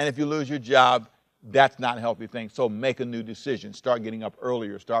 And if you lose your job, that's not a healthy thing. So make a new decision. Start getting up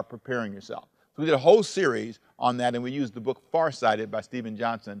earlier. Start preparing yourself. So we did a whole series on that, and we used the book Farsighted by Stephen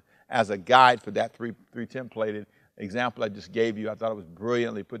Johnson as a guide for that three-templated example I just gave you. I thought it was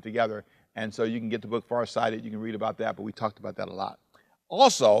brilliantly put together. And so you can get the book Farsighted. You can read about that, but we talked about that a lot.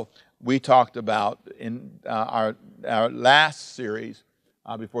 Also, we talked about in our last series,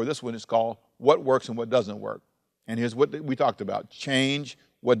 before this one, is called What Works and What Doesn't Work. And here's what we talked about. Change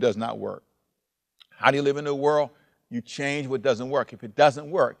what does not work. How do you live in a world? You change what doesn't work. If it doesn't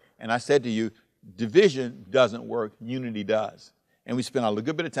work, and I said to you, division doesn't work, unity does. And we spent a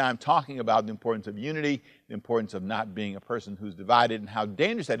good bit of time talking about the importance of unity, the importance of not being a person who's divided, and how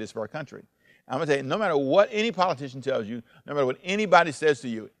dangerous that is for our country. I'm going to tell you, no matter what any politician tells you, no matter what anybody says to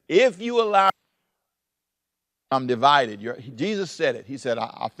you, if you allow I'm divided, Jesus said it. He said,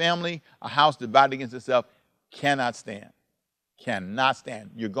 a family, a house divided against itself cannot stand. Cannot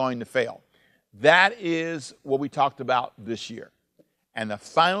stand. You're going to fail. That is what we talked about this year. And the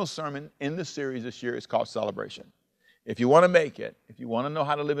final sermon in the series this year is called Celebration. If you want to make it, if you want to know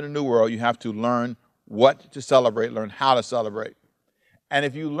how to live in a new world, you have to learn what to celebrate, learn how to celebrate. And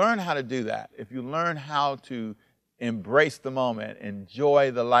if you learn how to do that, if you learn how to embrace the moment,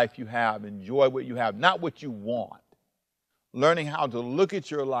 enjoy the life you have, enjoy what you have, not what you want, learning how to look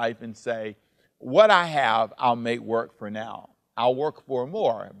at your life and say, what I have, I'll make work for now. I'll work for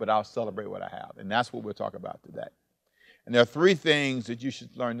more, but I'll celebrate what I have. And that's what we'll talk about today. And there are 3 things that you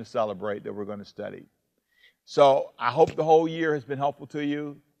should learn to celebrate that we're going to study. So I hope the whole year has been helpful to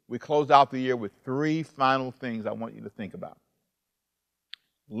you. We close out the year with 3 final things I want you to think about.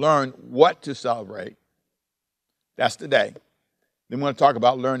 Learn what to celebrate. That's today. Then we're going to talk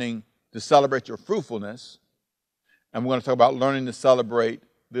about learning to celebrate your fruitfulness. And we're going to talk about learning to celebrate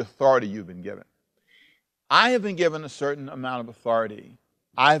the authority you've been given. I have been given a certain amount of authority.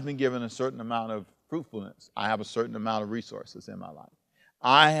 I have been given a certain amount of fruitfulness. I have a certain amount of resources in my life.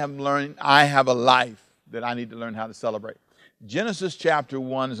 I have a life that I need to learn how to celebrate. Genesis chapter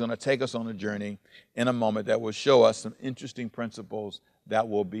 1 is going to take us on a journey in a moment that will show us some interesting principles that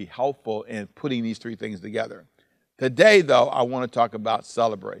will be helpful in putting these 3 things together. Today, though, I want to talk about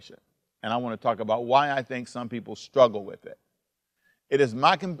celebration. And I want to talk about why I think some people struggle with it. It is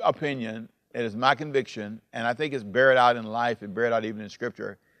my opinion, it is my conviction, and I think it's buried out in life and buried out even in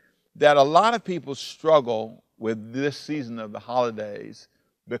Scripture, that a lot of people struggle with this season of the holidays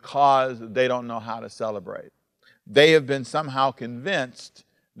because they don't know how to celebrate. They have been somehow convinced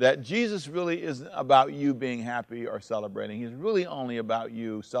that Jesus really isn't about you being happy or celebrating. He's really only about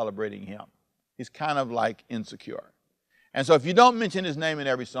you celebrating him. He's kind of like insecure. And so if you don't mention his name in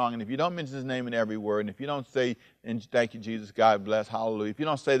every song, and if you don't mention his name in every word, and if you don't say, and thank you, Jesus, God bless, hallelujah, if you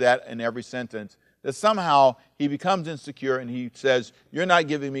don't say that in every sentence, that somehow he becomes insecure and he says, you're not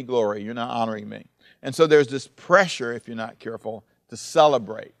giving me glory, you're not honoring me. And so there's this pressure, if you're not careful, to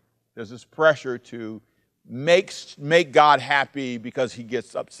celebrate. There's this pressure to make God happy because he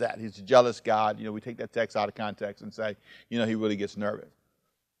gets upset. He's a jealous God. You know, we take that text out of context and say, you know, he really gets nervous.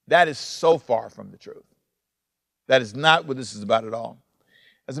 That is so far from the truth. That is not what this is about at all.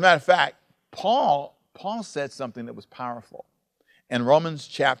 As a matter of fact, Paul said something that was powerful. In Romans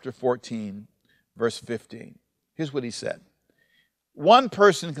chapter 14, verse 15, here's what he said. One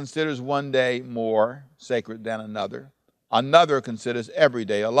person considers one day more sacred than another. Another considers every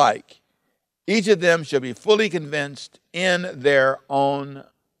day alike. Each of them shall be fully convinced in their own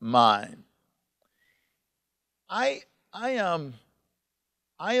mind. I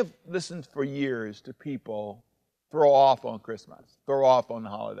have listened for years to people throw off on Christmas, throw off on the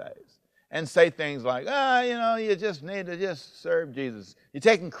holidays, and say things like, you know, you just need to just serve Jesus. You're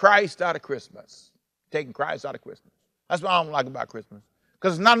taking Christ out of Christmas. Taking Christ out of Christmas. That's what I don't like about Christmas.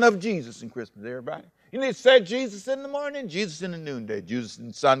 Because there's not enough Jesus in Christmas, everybody. You need to say Jesus in the morning, Jesus in the noonday, Jesus in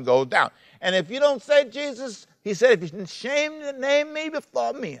the sun goes down. And if you don't say Jesus, he said, if you're ashamed to name me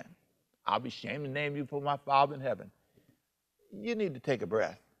before men, I'll be ashamed to name you before my Father in heaven. You need to take a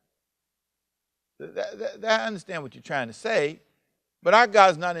breath. I understand what you're trying to say, but our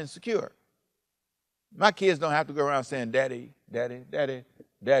God's not insecure. My kids don't have to go around saying, Daddy, Daddy, Daddy,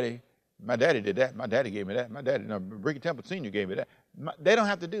 Daddy. My daddy did that. My daddy gave me that. My daddy, Ricky Temple Sr. gave me that. They don't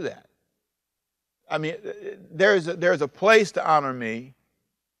have to do that. I mean, there's a place to honor me,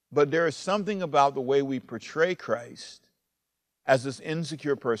 but there is something about the way we portray Christ as this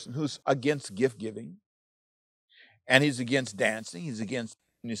insecure person who's against gift giving, and he's against dancing, he's against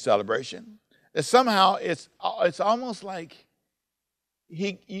new celebration. That somehow it's almost like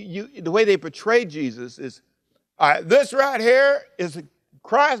the way they portray Jesus is, all right, this right here is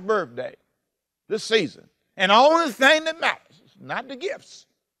Christ's birthday, this season, and the only thing that matters is not the gifts.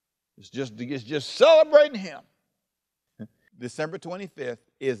 It's just celebrating him. December 25th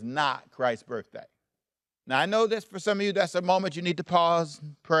is not Christ's birthday. Now, I know this for some of you, that's a moment you need to pause,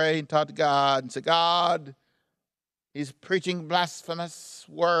 and pray, and talk to God, and say, God, he's preaching blasphemous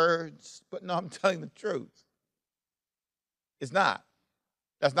words. But no, I'm telling the truth. It's not.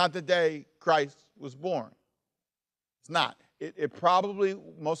 That's not the day Christ was born. It's not. It probably,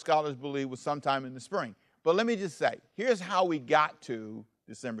 most scholars believe, was sometime in the spring. But let me just say, here's how we got to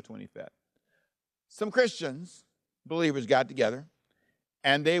December 25th. Some Christians, believers, got together,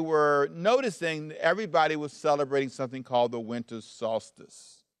 and they were noticing that everybody was celebrating something called the winter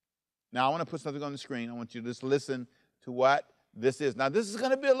solstice. Now, I want to put something on the screen. I want you to just listen to what this is. Now, this is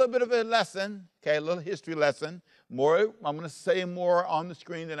going to be a little bit of a lesson, okay, a little history lesson. I'm going to say more on the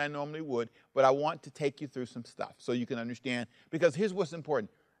screen than I normally would, but I want to take you through some stuff so you can understand, because here's what's important.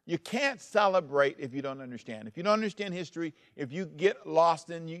 You can't celebrate if you don't understand. If you don't understand history, if you get lost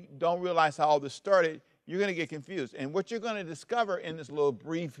and you don't realize how all this started, you're going to get confused. And what you're going to discover in this little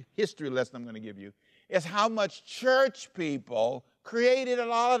brief history lesson I'm going to give you is how much church people created a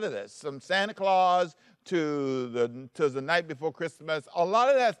lot of this. From Santa Claus to the night before Christmas, a lot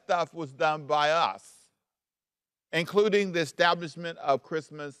of that stuff was done by us, including the establishment of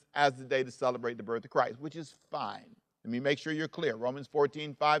Christmas as the day to celebrate the birth of Christ, which is fine. Let me make sure you're clear. Romans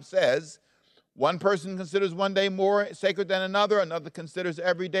 14:5 says, one person considers one day more sacred than another, another considers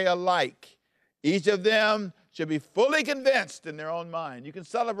every day alike. Each of them should be fully convinced in their own mind. You can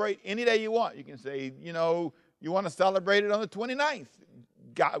celebrate any day you want. You can say, you know, you want to celebrate it on the 29th.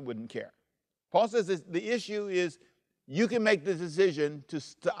 God wouldn't care. Paul says the issue is you can make the decision to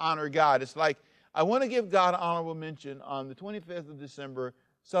honor God. It's like, I want to give God honorable mention on the 25th of December,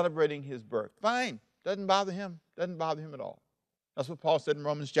 celebrating his birth. Fine. Doesn't bother him. Doesn't bother him at all. That's what Paul said in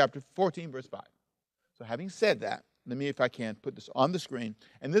Romans chapter 14, verse 5. So having said that, let me, if I can, put this on the screen.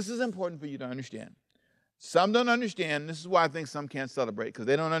 And this is important for you to understand. Some don't understand. This is why I think some can't celebrate, because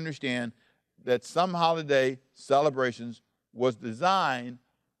they don't understand that some holiday celebrations was designed,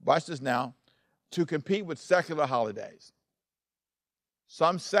 watch this now, to compete with secular holidays.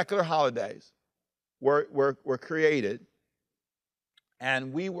 Some secular holidays were created,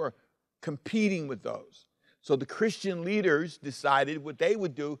 and we were competing with those. So the Christian leaders decided what they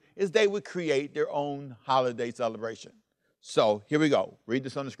would do is they would create their own holiday celebration. So here we go. Read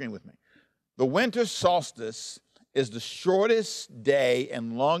this on the screen with me. The winter solstice is the shortest day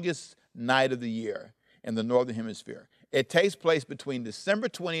and longest night of the year in the Northern Hemisphere. It takes place between December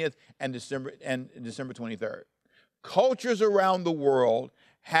 20th and December 23rd. Cultures around the world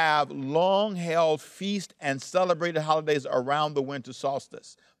have long held feasts and celebrated holidays around the winter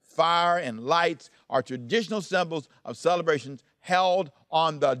solstice. Fire and lights are traditional symbols of celebrations held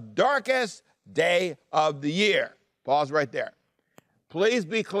on the darkest day of the year. Pause right there. Please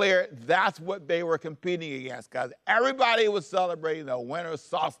be clear, that's what they were competing against, because everybody was celebrating the winter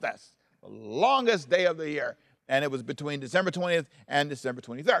solstice, the longest day of the year, and it was between December 20th and December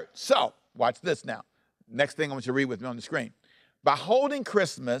 23rd. So, watch this now. Next thing I want you to read with me on the screen. By holding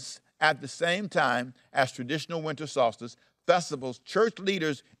Christmas at the same time as traditional winter solstice festivals, church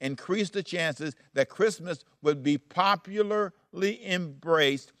leaders increased the chances that Christmas would be popularly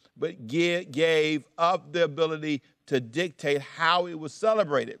embraced, but gave up the ability to dictate how it was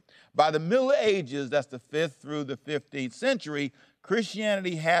celebrated. By the Middle Ages, that's the 5th through the 15th century,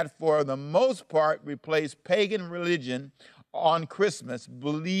 Christianity had, for the most part, replaced pagan religion on Christmas.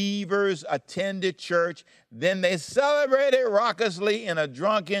 Believers attended church, then they celebrated raucously in a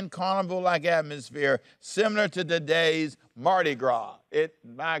drunken, carnival-like atmosphere, similar to today's Mardi Gras. It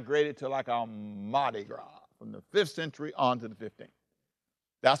migrated to like a Mardi Gras from the 5th century on to the 15th.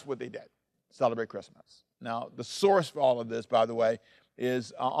 That's what they did, celebrate Christmas. Now, the source for all of this, by the way,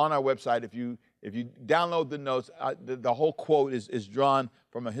 is on our website. If you download the notes, the whole quote is drawn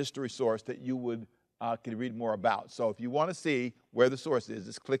from a history source that you can read more about. So if you want to see where the source is,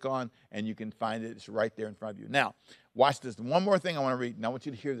 just click on and you can find it. It's right there in front of you. Now, watch this. One more thing I want to read. Now, I want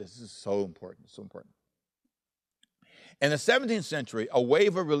you to hear this. This is so important. So important. In the 17th century, a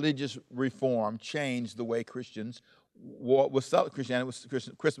wave of religious reform changed the way Christmas was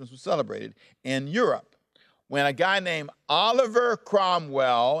celebrated in Europe. When a guy named Oliver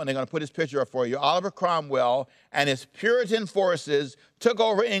Cromwell, and they're going to put his picture up for you, Oliver Cromwell and his Puritan forces took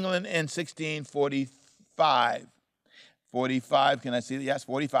over England in 1645. 45, can I see that? Yes,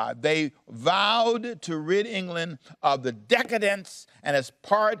 45. They vowed to rid England of the decadence, and as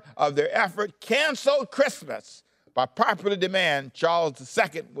part of their effort, canceled Christmas. By popular demand, Charles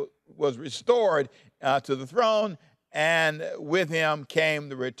II was restored to the throne, and with him came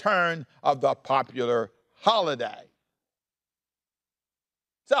the return of the popular holiday.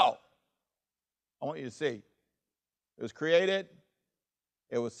 So, I want you to see, it was created,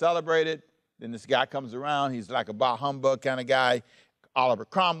 it was celebrated, then this guy comes around, he's like a bah humbug kind of guy, Oliver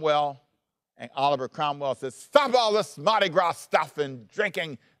Cromwell, and Oliver Cromwell says, stop all this Mardi Gras stuff and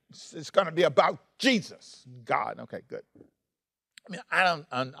drinking, it's going to be about Jesus, God. Okay, good. I mean,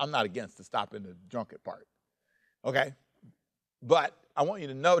 I'm not against the stopping the drunken part, okay? But I want you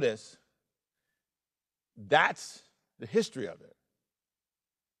to notice that's the history of it,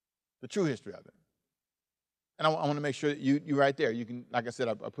 the true history of it. And I want to make sure that you right there, you can, like I said,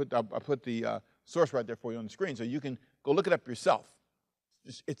 I put the source right there for you on the screen, so you can go look it up yourself.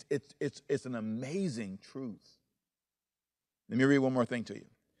 It's an amazing truth. Let me read one more thing to you.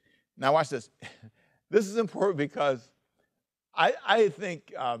 Now watch this. This is important because I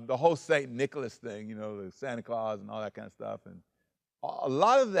think the whole St. Nicholas thing, you know, the Santa Claus and all that kind of stuff, and a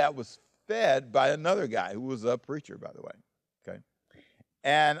lot of that was fed by another guy who was a preacher, by the way, okay?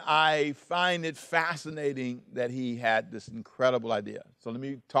 And I find it fascinating that he had this incredible idea. So let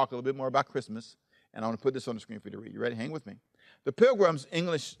me talk a little bit more about Christmas, and I want to put this on the screen for you to read. You ready? Hang with me. The Pilgrims,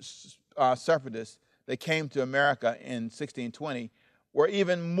 English separatists, they came to America in 1620, were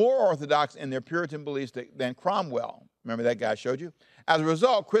even more orthodox in their Puritan beliefs than Cromwell. Remember that guy I showed you? As a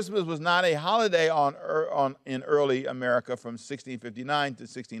result, Christmas was not a holiday in early America from 1659 to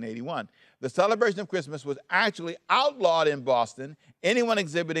 1681. The celebration of Christmas was actually outlawed in Boston. Anyone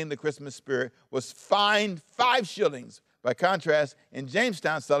exhibiting the Christmas spirit was fined 5 shillings. By contrast, in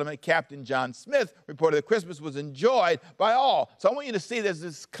Jamestown settlement, Captain John Smith reported that Christmas was enjoyed by all. So I want you to see there's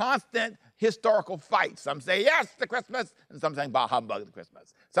this constant historical fight. Some say yes to Christmas, and some saying bah humbug to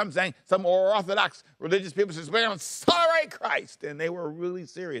Christmas. Some saying, some more orthodox religious people say, we don't celebrate Christ, and they were really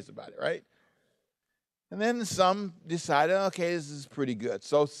serious about it, right? And then some decided, okay, this is pretty good.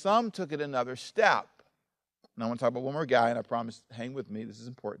 So some took it another step. And I want to talk about one more guy, and I promise, hang with me, this is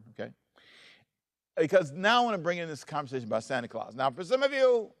important, okay? Because now I want to bring in this conversation about Santa Claus. Now, for some of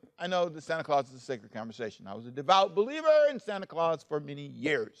you, I know that Santa Claus is a sacred conversation. I was a devout believer in Santa Claus for many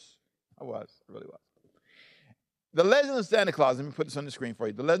years. I really was. The legend of Santa Claus, let me put this on the screen for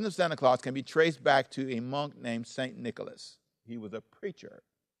you. The legend of Santa Claus can be traced back to a monk named St. Nicholas. He was a preacher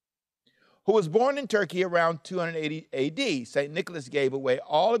who was born in Turkey around 280 AD. St. Nicholas gave away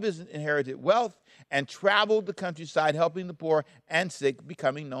all of his inherited wealth and traveled the countryside helping the poor and sick,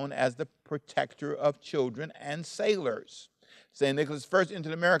 becoming known as the protector of children and sailors. St. Nicholas first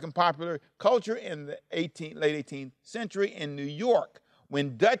entered American popular culture in the late 18th century in New York,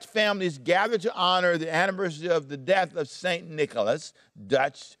 when Dutch families gathered to honor the anniversary of the death of St. Nicholas,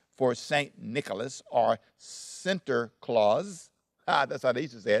 Dutch for St. Nicholas, or Sinterklaas. That's how they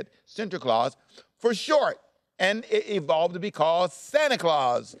used to say it, Sinterklaas, for short. And it evolved to be called Santa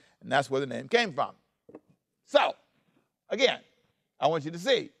Claus, and that's where the name came from. So, again, I want you to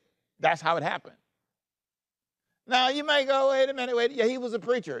see, that's how it happened. Now, you might go, wait a minute, yeah, he was a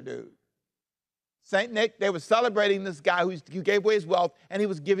preacher, dude. St. Nick, they were celebrating this guy who gave away his wealth, and he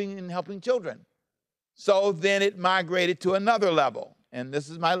was giving and helping children. So then it migrated to another level. And this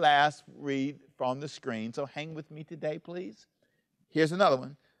is my last read from the screen, so hang with me today, please. Here's another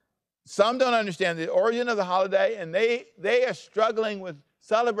one. Some don't understand the origin of the holiday, and they are struggling with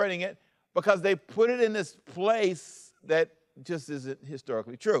celebrating it because they put it in this place that just isn't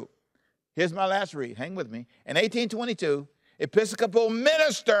historically true. Here's my last read. Hang with me. In 1822, Episcopal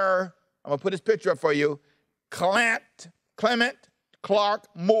minister, I'm going to put his picture up for you, Clement Clark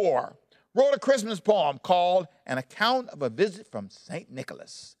Moore, wrote a Christmas poem called An Account of a Visit from St.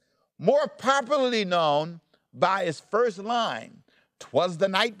 Nicholas, more popularly known by its first line, "'Twas the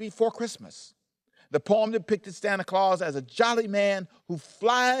night before Christmas." The poem depicted Santa Claus as a jolly man who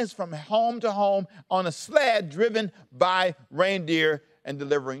flies from home to home on a sled driven by reindeer and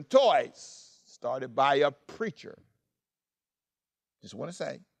delivering toys, started by a preacher. Just want to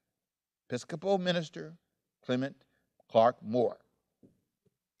say, Episcopal minister Clement Clark Moore.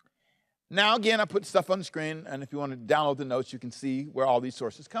 Now, again, I put stuff on the screen, and if you want to download the notes, you can see where all these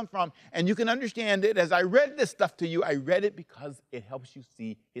sources come from, and you can understand it. As I read this stuff to you, I read it because it helps you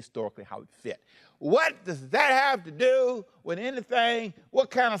see historically how it fit. What does that have to do with anything?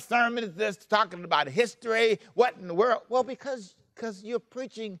 What kind of sermon is this talking about history? What in the world? Well, because you're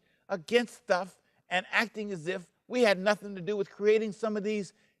preaching against stuff and acting as if we had nothing to do with creating some of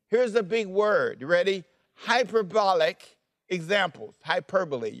these. Here's a big word. You ready? Hyperbolic examples.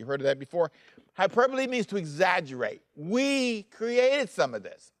 Hyperbole. You heard of that before? Hyperbole means to exaggerate. We created some of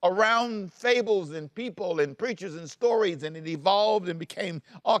this around fables and people and preachers and stories, and it evolved and became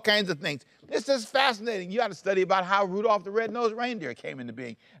all kinds of things. This is fascinating. You got to study about how Rudolph the Red-Nosed Reindeer came into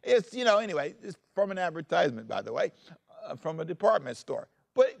being. It's, anyway, it's from an advertisement, by the way, from a department store.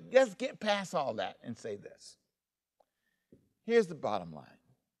 But let's get past all that and say this. Here's the bottom line.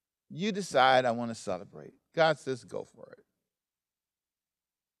 You decide, I want to celebrate. God says, go for it.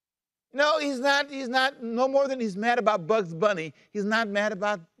 No, he's not, no more than he's mad about Bugs Bunny, he's not mad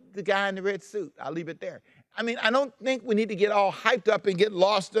about the guy in the red suit. I'll leave it there. I mean, I don't think we need to get all hyped up and get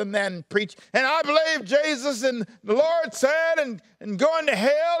lost in that and preach. And I believe Jesus and the Lord said, and going to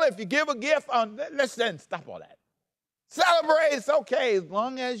hell if you give a gift. Listen, stop all that. Celebrate, it's okay, as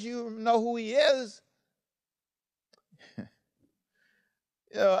long as you know who he is.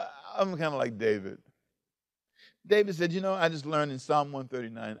 I'm kind of like David. David said, I just learned in Psalm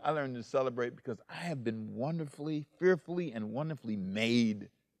 139, I learned to celebrate because I have been wonderfully, fearfully, and wonderfully made.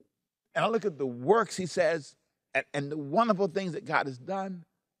 And I look at the works, he says, and the wonderful things that God has done,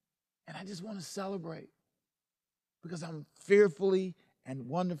 and I just want to celebrate because I'm fearfully and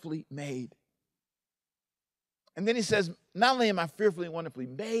wonderfully made. And then he says, not only am I fearfully and wonderfully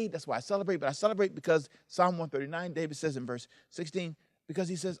made, that's why I celebrate, but I celebrate because Psalm 139, David says in verse 16, because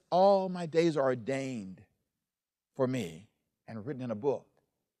he says, all my days are ordained for me and written in a book.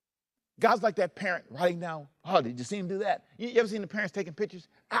 God's like that parent writing down, oh, did you see him do that? You ever seen the parents taking pictures?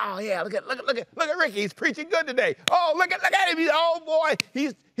 Oh, yeah, look at Ricky, he's preaching good today. Oh, look at him, oh boy,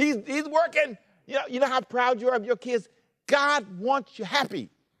 he's working. You know how proud you are of your kids? God wants you happy.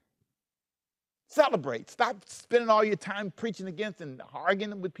 Celebrate. Stop spending all your time preaching against and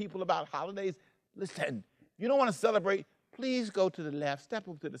arguing with people about holidays. Listen, if you don't want to celebrate, please go to the left, step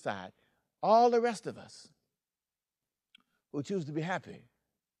up to the side. All the rest of us who choose to be happy,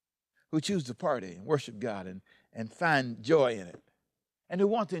 who choose to party and worship God and find joy in it, and who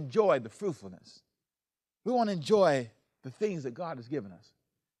want to enjoy the fruitfulness. We want to enjoy the things that God has given us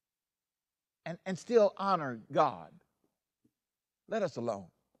and still honor God. Let us alone.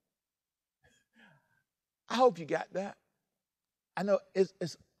 I hope you got that. I know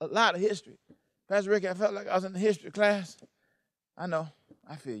it's a lot of history. Pastor Ricky, I felt like I was in the history class. I know,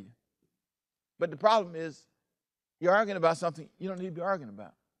 I feel you. But the problem is, you're arguing about something you don't need to be arguing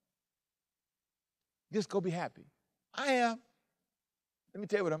about. Just go be happy. I am. Let me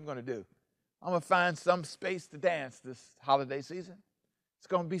tell you what I'm going to do. I'm going to find some space to dance this holiday season. It's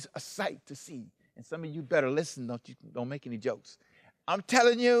going to be a sight to see. And some of you better listen, don't make any jokes. I'm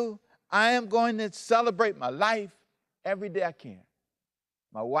telling you, I am going to celebrate my life every day I can.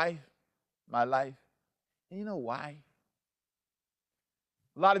 My wife, my life. And you know why?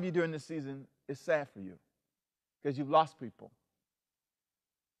 A lot of you during this season, it's sad for you because you've lost people.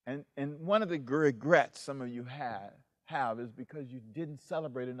 And one of the regrets some of you have is because you didn't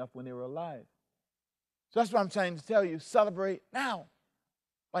celebrate enough when they were alive. So that's what I'm trying to tell you. Celebrate now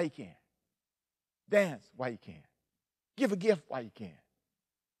while you can. Dance while you can. Give a gift while you can.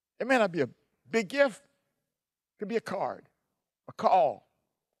 It may not be a big gift. It could be a card, a call,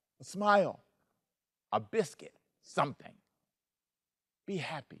 a smile, a biscuit, something. Be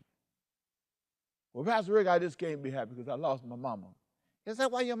happy. Well, Pastor Rick, I just can't be happy because I lost my mama. Is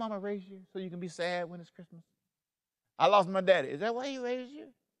that why your mama raised you? So you can be sad when it's Christmas? I lost my daddy. Is that why he raised you?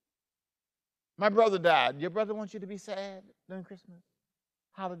 My brother died. Your brother wants you to be sad during Christmas,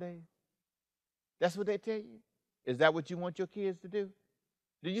 holidays? That's what they tell you? Is that what you want your kids to do?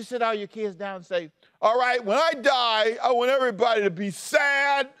 Did you sit all your kids down and say, all right, when I die, I want everybody to be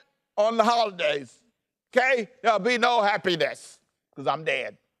sad on the holidays, okay? There'll be no happiness because I'm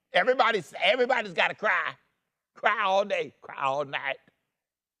dead. Everybody's got to cry. Cry all day, cry all night,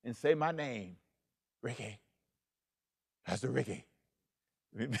 and say my name, Ricky. Pastor Ricky.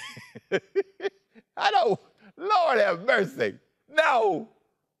 I don't, Lord have mercy. No,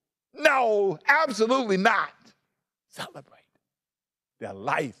 absolutely not. Celebrate their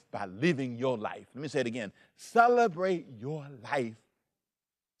life by living your life. Let me say it again. Celebrate your life.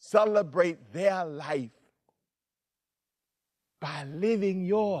 Celebrate their life by living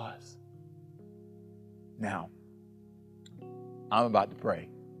yours. Now, I'm about to pray.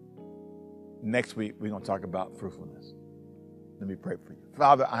 Next week, we're going to talk about fruitfulness. Let me pray for you.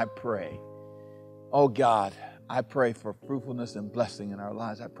 Father, I pray. Oh, God, I pray for fruitfulness and blessing in our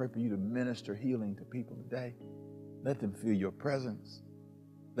lives. I pray for you to minister healing to people today. Let them feel your presence.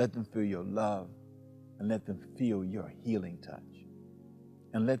 Let them feel your love. And let them feel your healing touch.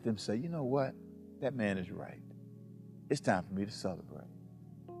 And let them say, you know what? That man is right. It's time for me to celebrate.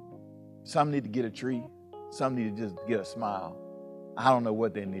 Some need to get a tree. Some need to just get a smile. I don't know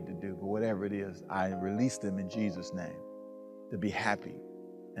what they need to do, but whatever it is, I release them in Jesus' name to be happy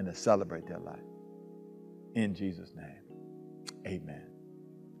and to celebrate their life. In Jesus' name, amen.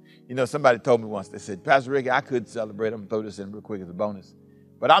 You know, somebody told me once, they said, Pastor Ricky, I could celebrate. I'm going to throw this in real quick as a bonus.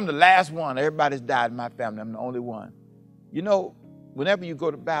 But I'm the last one. Everybody's died in my family. I'm the only one. You know, whenever you go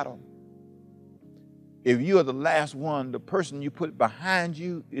to battle, if you are the last one, the person you put behind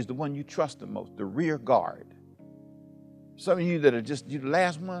you is the one you trust the most, the rear guard. Some of you that are just, you're the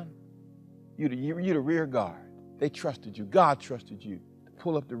last one, you're the rear guard. They trusted you. God trusted you to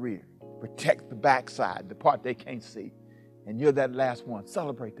pull up the rear, protect the backside, the part they can't see. And you're that last one.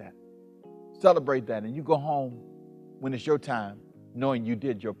 Celebrate that. Celebrate that. And you go home when it's your time, knowing you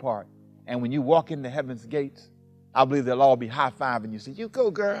did your part. And when you walk into heaven's gates, I believe they'll all be high-fiving you. Say, you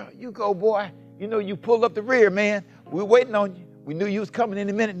go, girl. You go, boy. You know, you pulled up the rear, man. We're waiting on you. We knew you was coming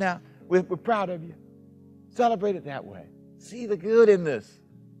any minute now. We're proud of you. Celebrate it that way. See the good in this.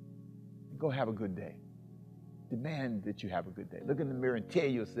 Go have a good day. Demand that you have a good day. Look in the mirror and tell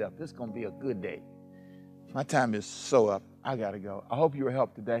yourself, this is going to be a good day. My time is so up. I got to go. I hope you were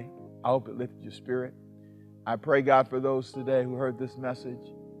helped today. I hope it lifted your spirit. I pray, God, for those today who heard this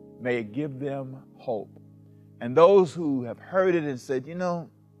message, may it give them hope. And those who have heard it and said, you know,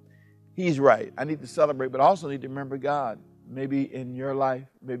 he's right. I need to celebrate, but I also need to remember God. Maybe in your life,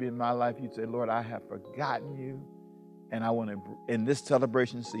 maybe in my life, you'd say, Lord, I have forgotten you. And I want to, in this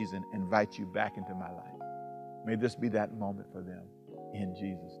celebration season, invite you back into my life. May this be that moment for them in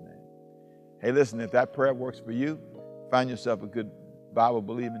Jesus' name. Hey, listen, if that prayer works for you, find yourself a good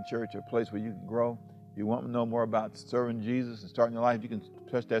Bible-believing church, a place where you can grow. If you want to know more about serving Jesus and starting your life, you can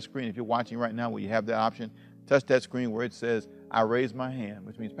touch that screen. If you're watching right now where you have that option, touch that screen where it says, I raise my hand,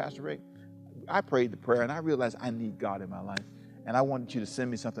 which means, Pastor Rick, I prayed the prayer and I realized I need God in my life. And I wanted you to send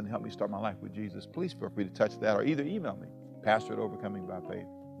me something to help me start my life with Jesus. Please feel free to touch that or either email me,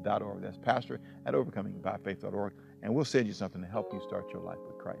 pastor@overcomingbyfaith.org. That's pastor@overcomingbyfaith.org. And we'll send you something to help you start your life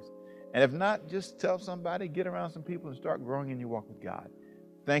with Christ. And if not, just tell somebody, get around some people and start growing in your walk with God.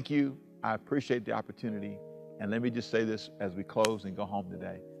 Thank you. I appreciate the opportunity. And let me just say this as we close and go home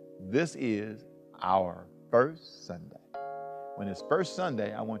today. This is our first Sunday. When it's first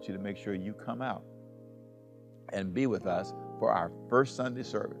Sunday, I want you to make sure you come out and be with us for our first Sunday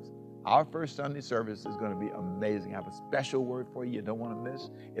service. Our first Sunday service is going to be amazing. I have a special word for you don't want to miss.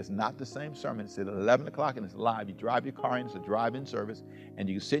 It's not the same sermon. It's at 11 o'clock and it's live. You drive your car in. It's a drive-in service. And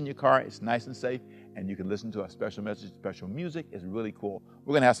you can sit in your car. It's nice and safe. and you can listen to a special message, special music. It's really cool.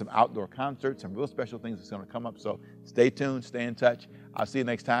 We're going to have some outdoor concerts, some real special things that's going to come up. So stay tuned, stay in touch. I'll see you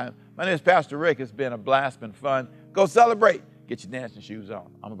next time. My name is Pastor Rick. It's been a blast, been fun. Go celebrate. Get your dancing shoes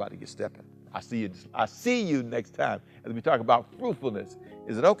on. I'm about to get stepping. I see you next time as we talk about fruitfulness.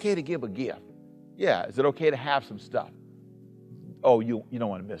 Is it okay to give a gift? Yeah. Is it okay to have some stuff? Oh, you don't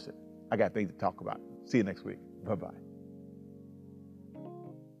want to miss it. I got things to talk about. See you next week. Bye-bye.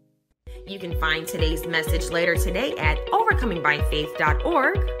 You can find today's message later today at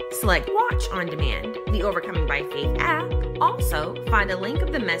overcomingbyfaith.org. Select Watch on Demand, the Overcoming by Faith app. Also, find a link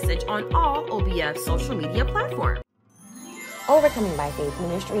of the message on all OBF social media platforms. Overcoming by Faith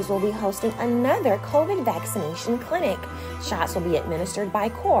Ministries will be hosting another COVID vaccination clinic. Shots will be administered by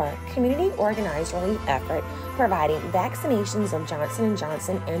CORE, Community Organized Relief Effort, providing vaccinations of Johnson &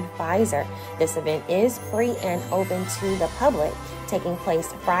 Johnson and Pfizer. This event is free and open to the public, taking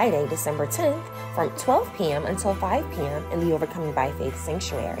place Friday, December 10th from 12 p.m. until 5 p.m. in the Overcoming by Faith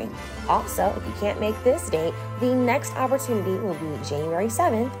Sanctuary. Also, if you can't make this date, the next opportunity will be January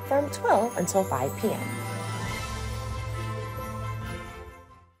 7th from 12 until 5 p.m.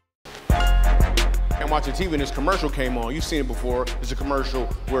 Watching TV and this commercial came on. You've seen it before. It's a commercial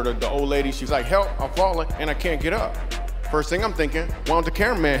where the old lady, she's like, help, I'm falling and I can't get up. First thing I'm thinking, why don't the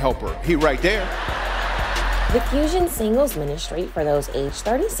cameraman help her? He right there. The Fusion Singles Ministry for those aged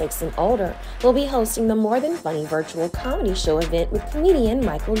 36 and older will be hosting the More Than Funny virtual comedy show event with comedian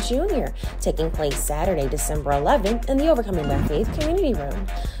Michael Jr., taking place Saturday, December 11th in the Overcoming by Faith community room.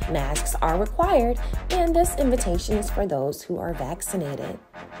 Masks are required, and this invitation is for those who are vaccinated.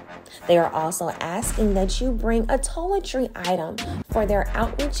 They are also asking that you bring a toiletry item for their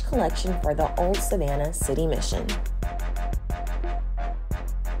outreach collection for the Old Savannah City Mission.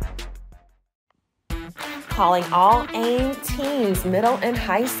 Calling all AIM teens, middle and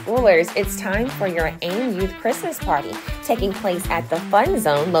high schoolers, it's time for your AIM Youth Christmas Party, taking place at the Fun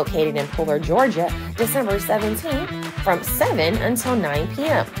Zone located in Pooler, Georgia, December 17th from 7 until 9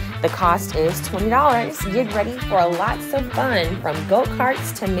 p.m. The cost is $20. Get ready for lots of fun, from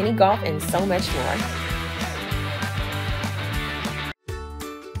go-karts to mini golf and so much more.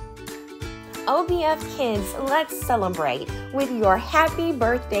 OBF Kids, let's celebrate with your Happy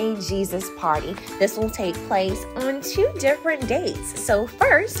Birthday Jesus Party. This will take place on 2 different dates. So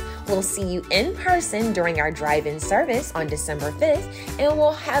first, we'll see you in person during our drive-in service on December 5th, and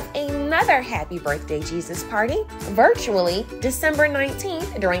we'll have another Happy Birthday Jesus Party virtually December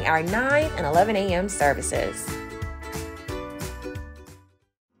 19th during our 9 and 11 a.m. services.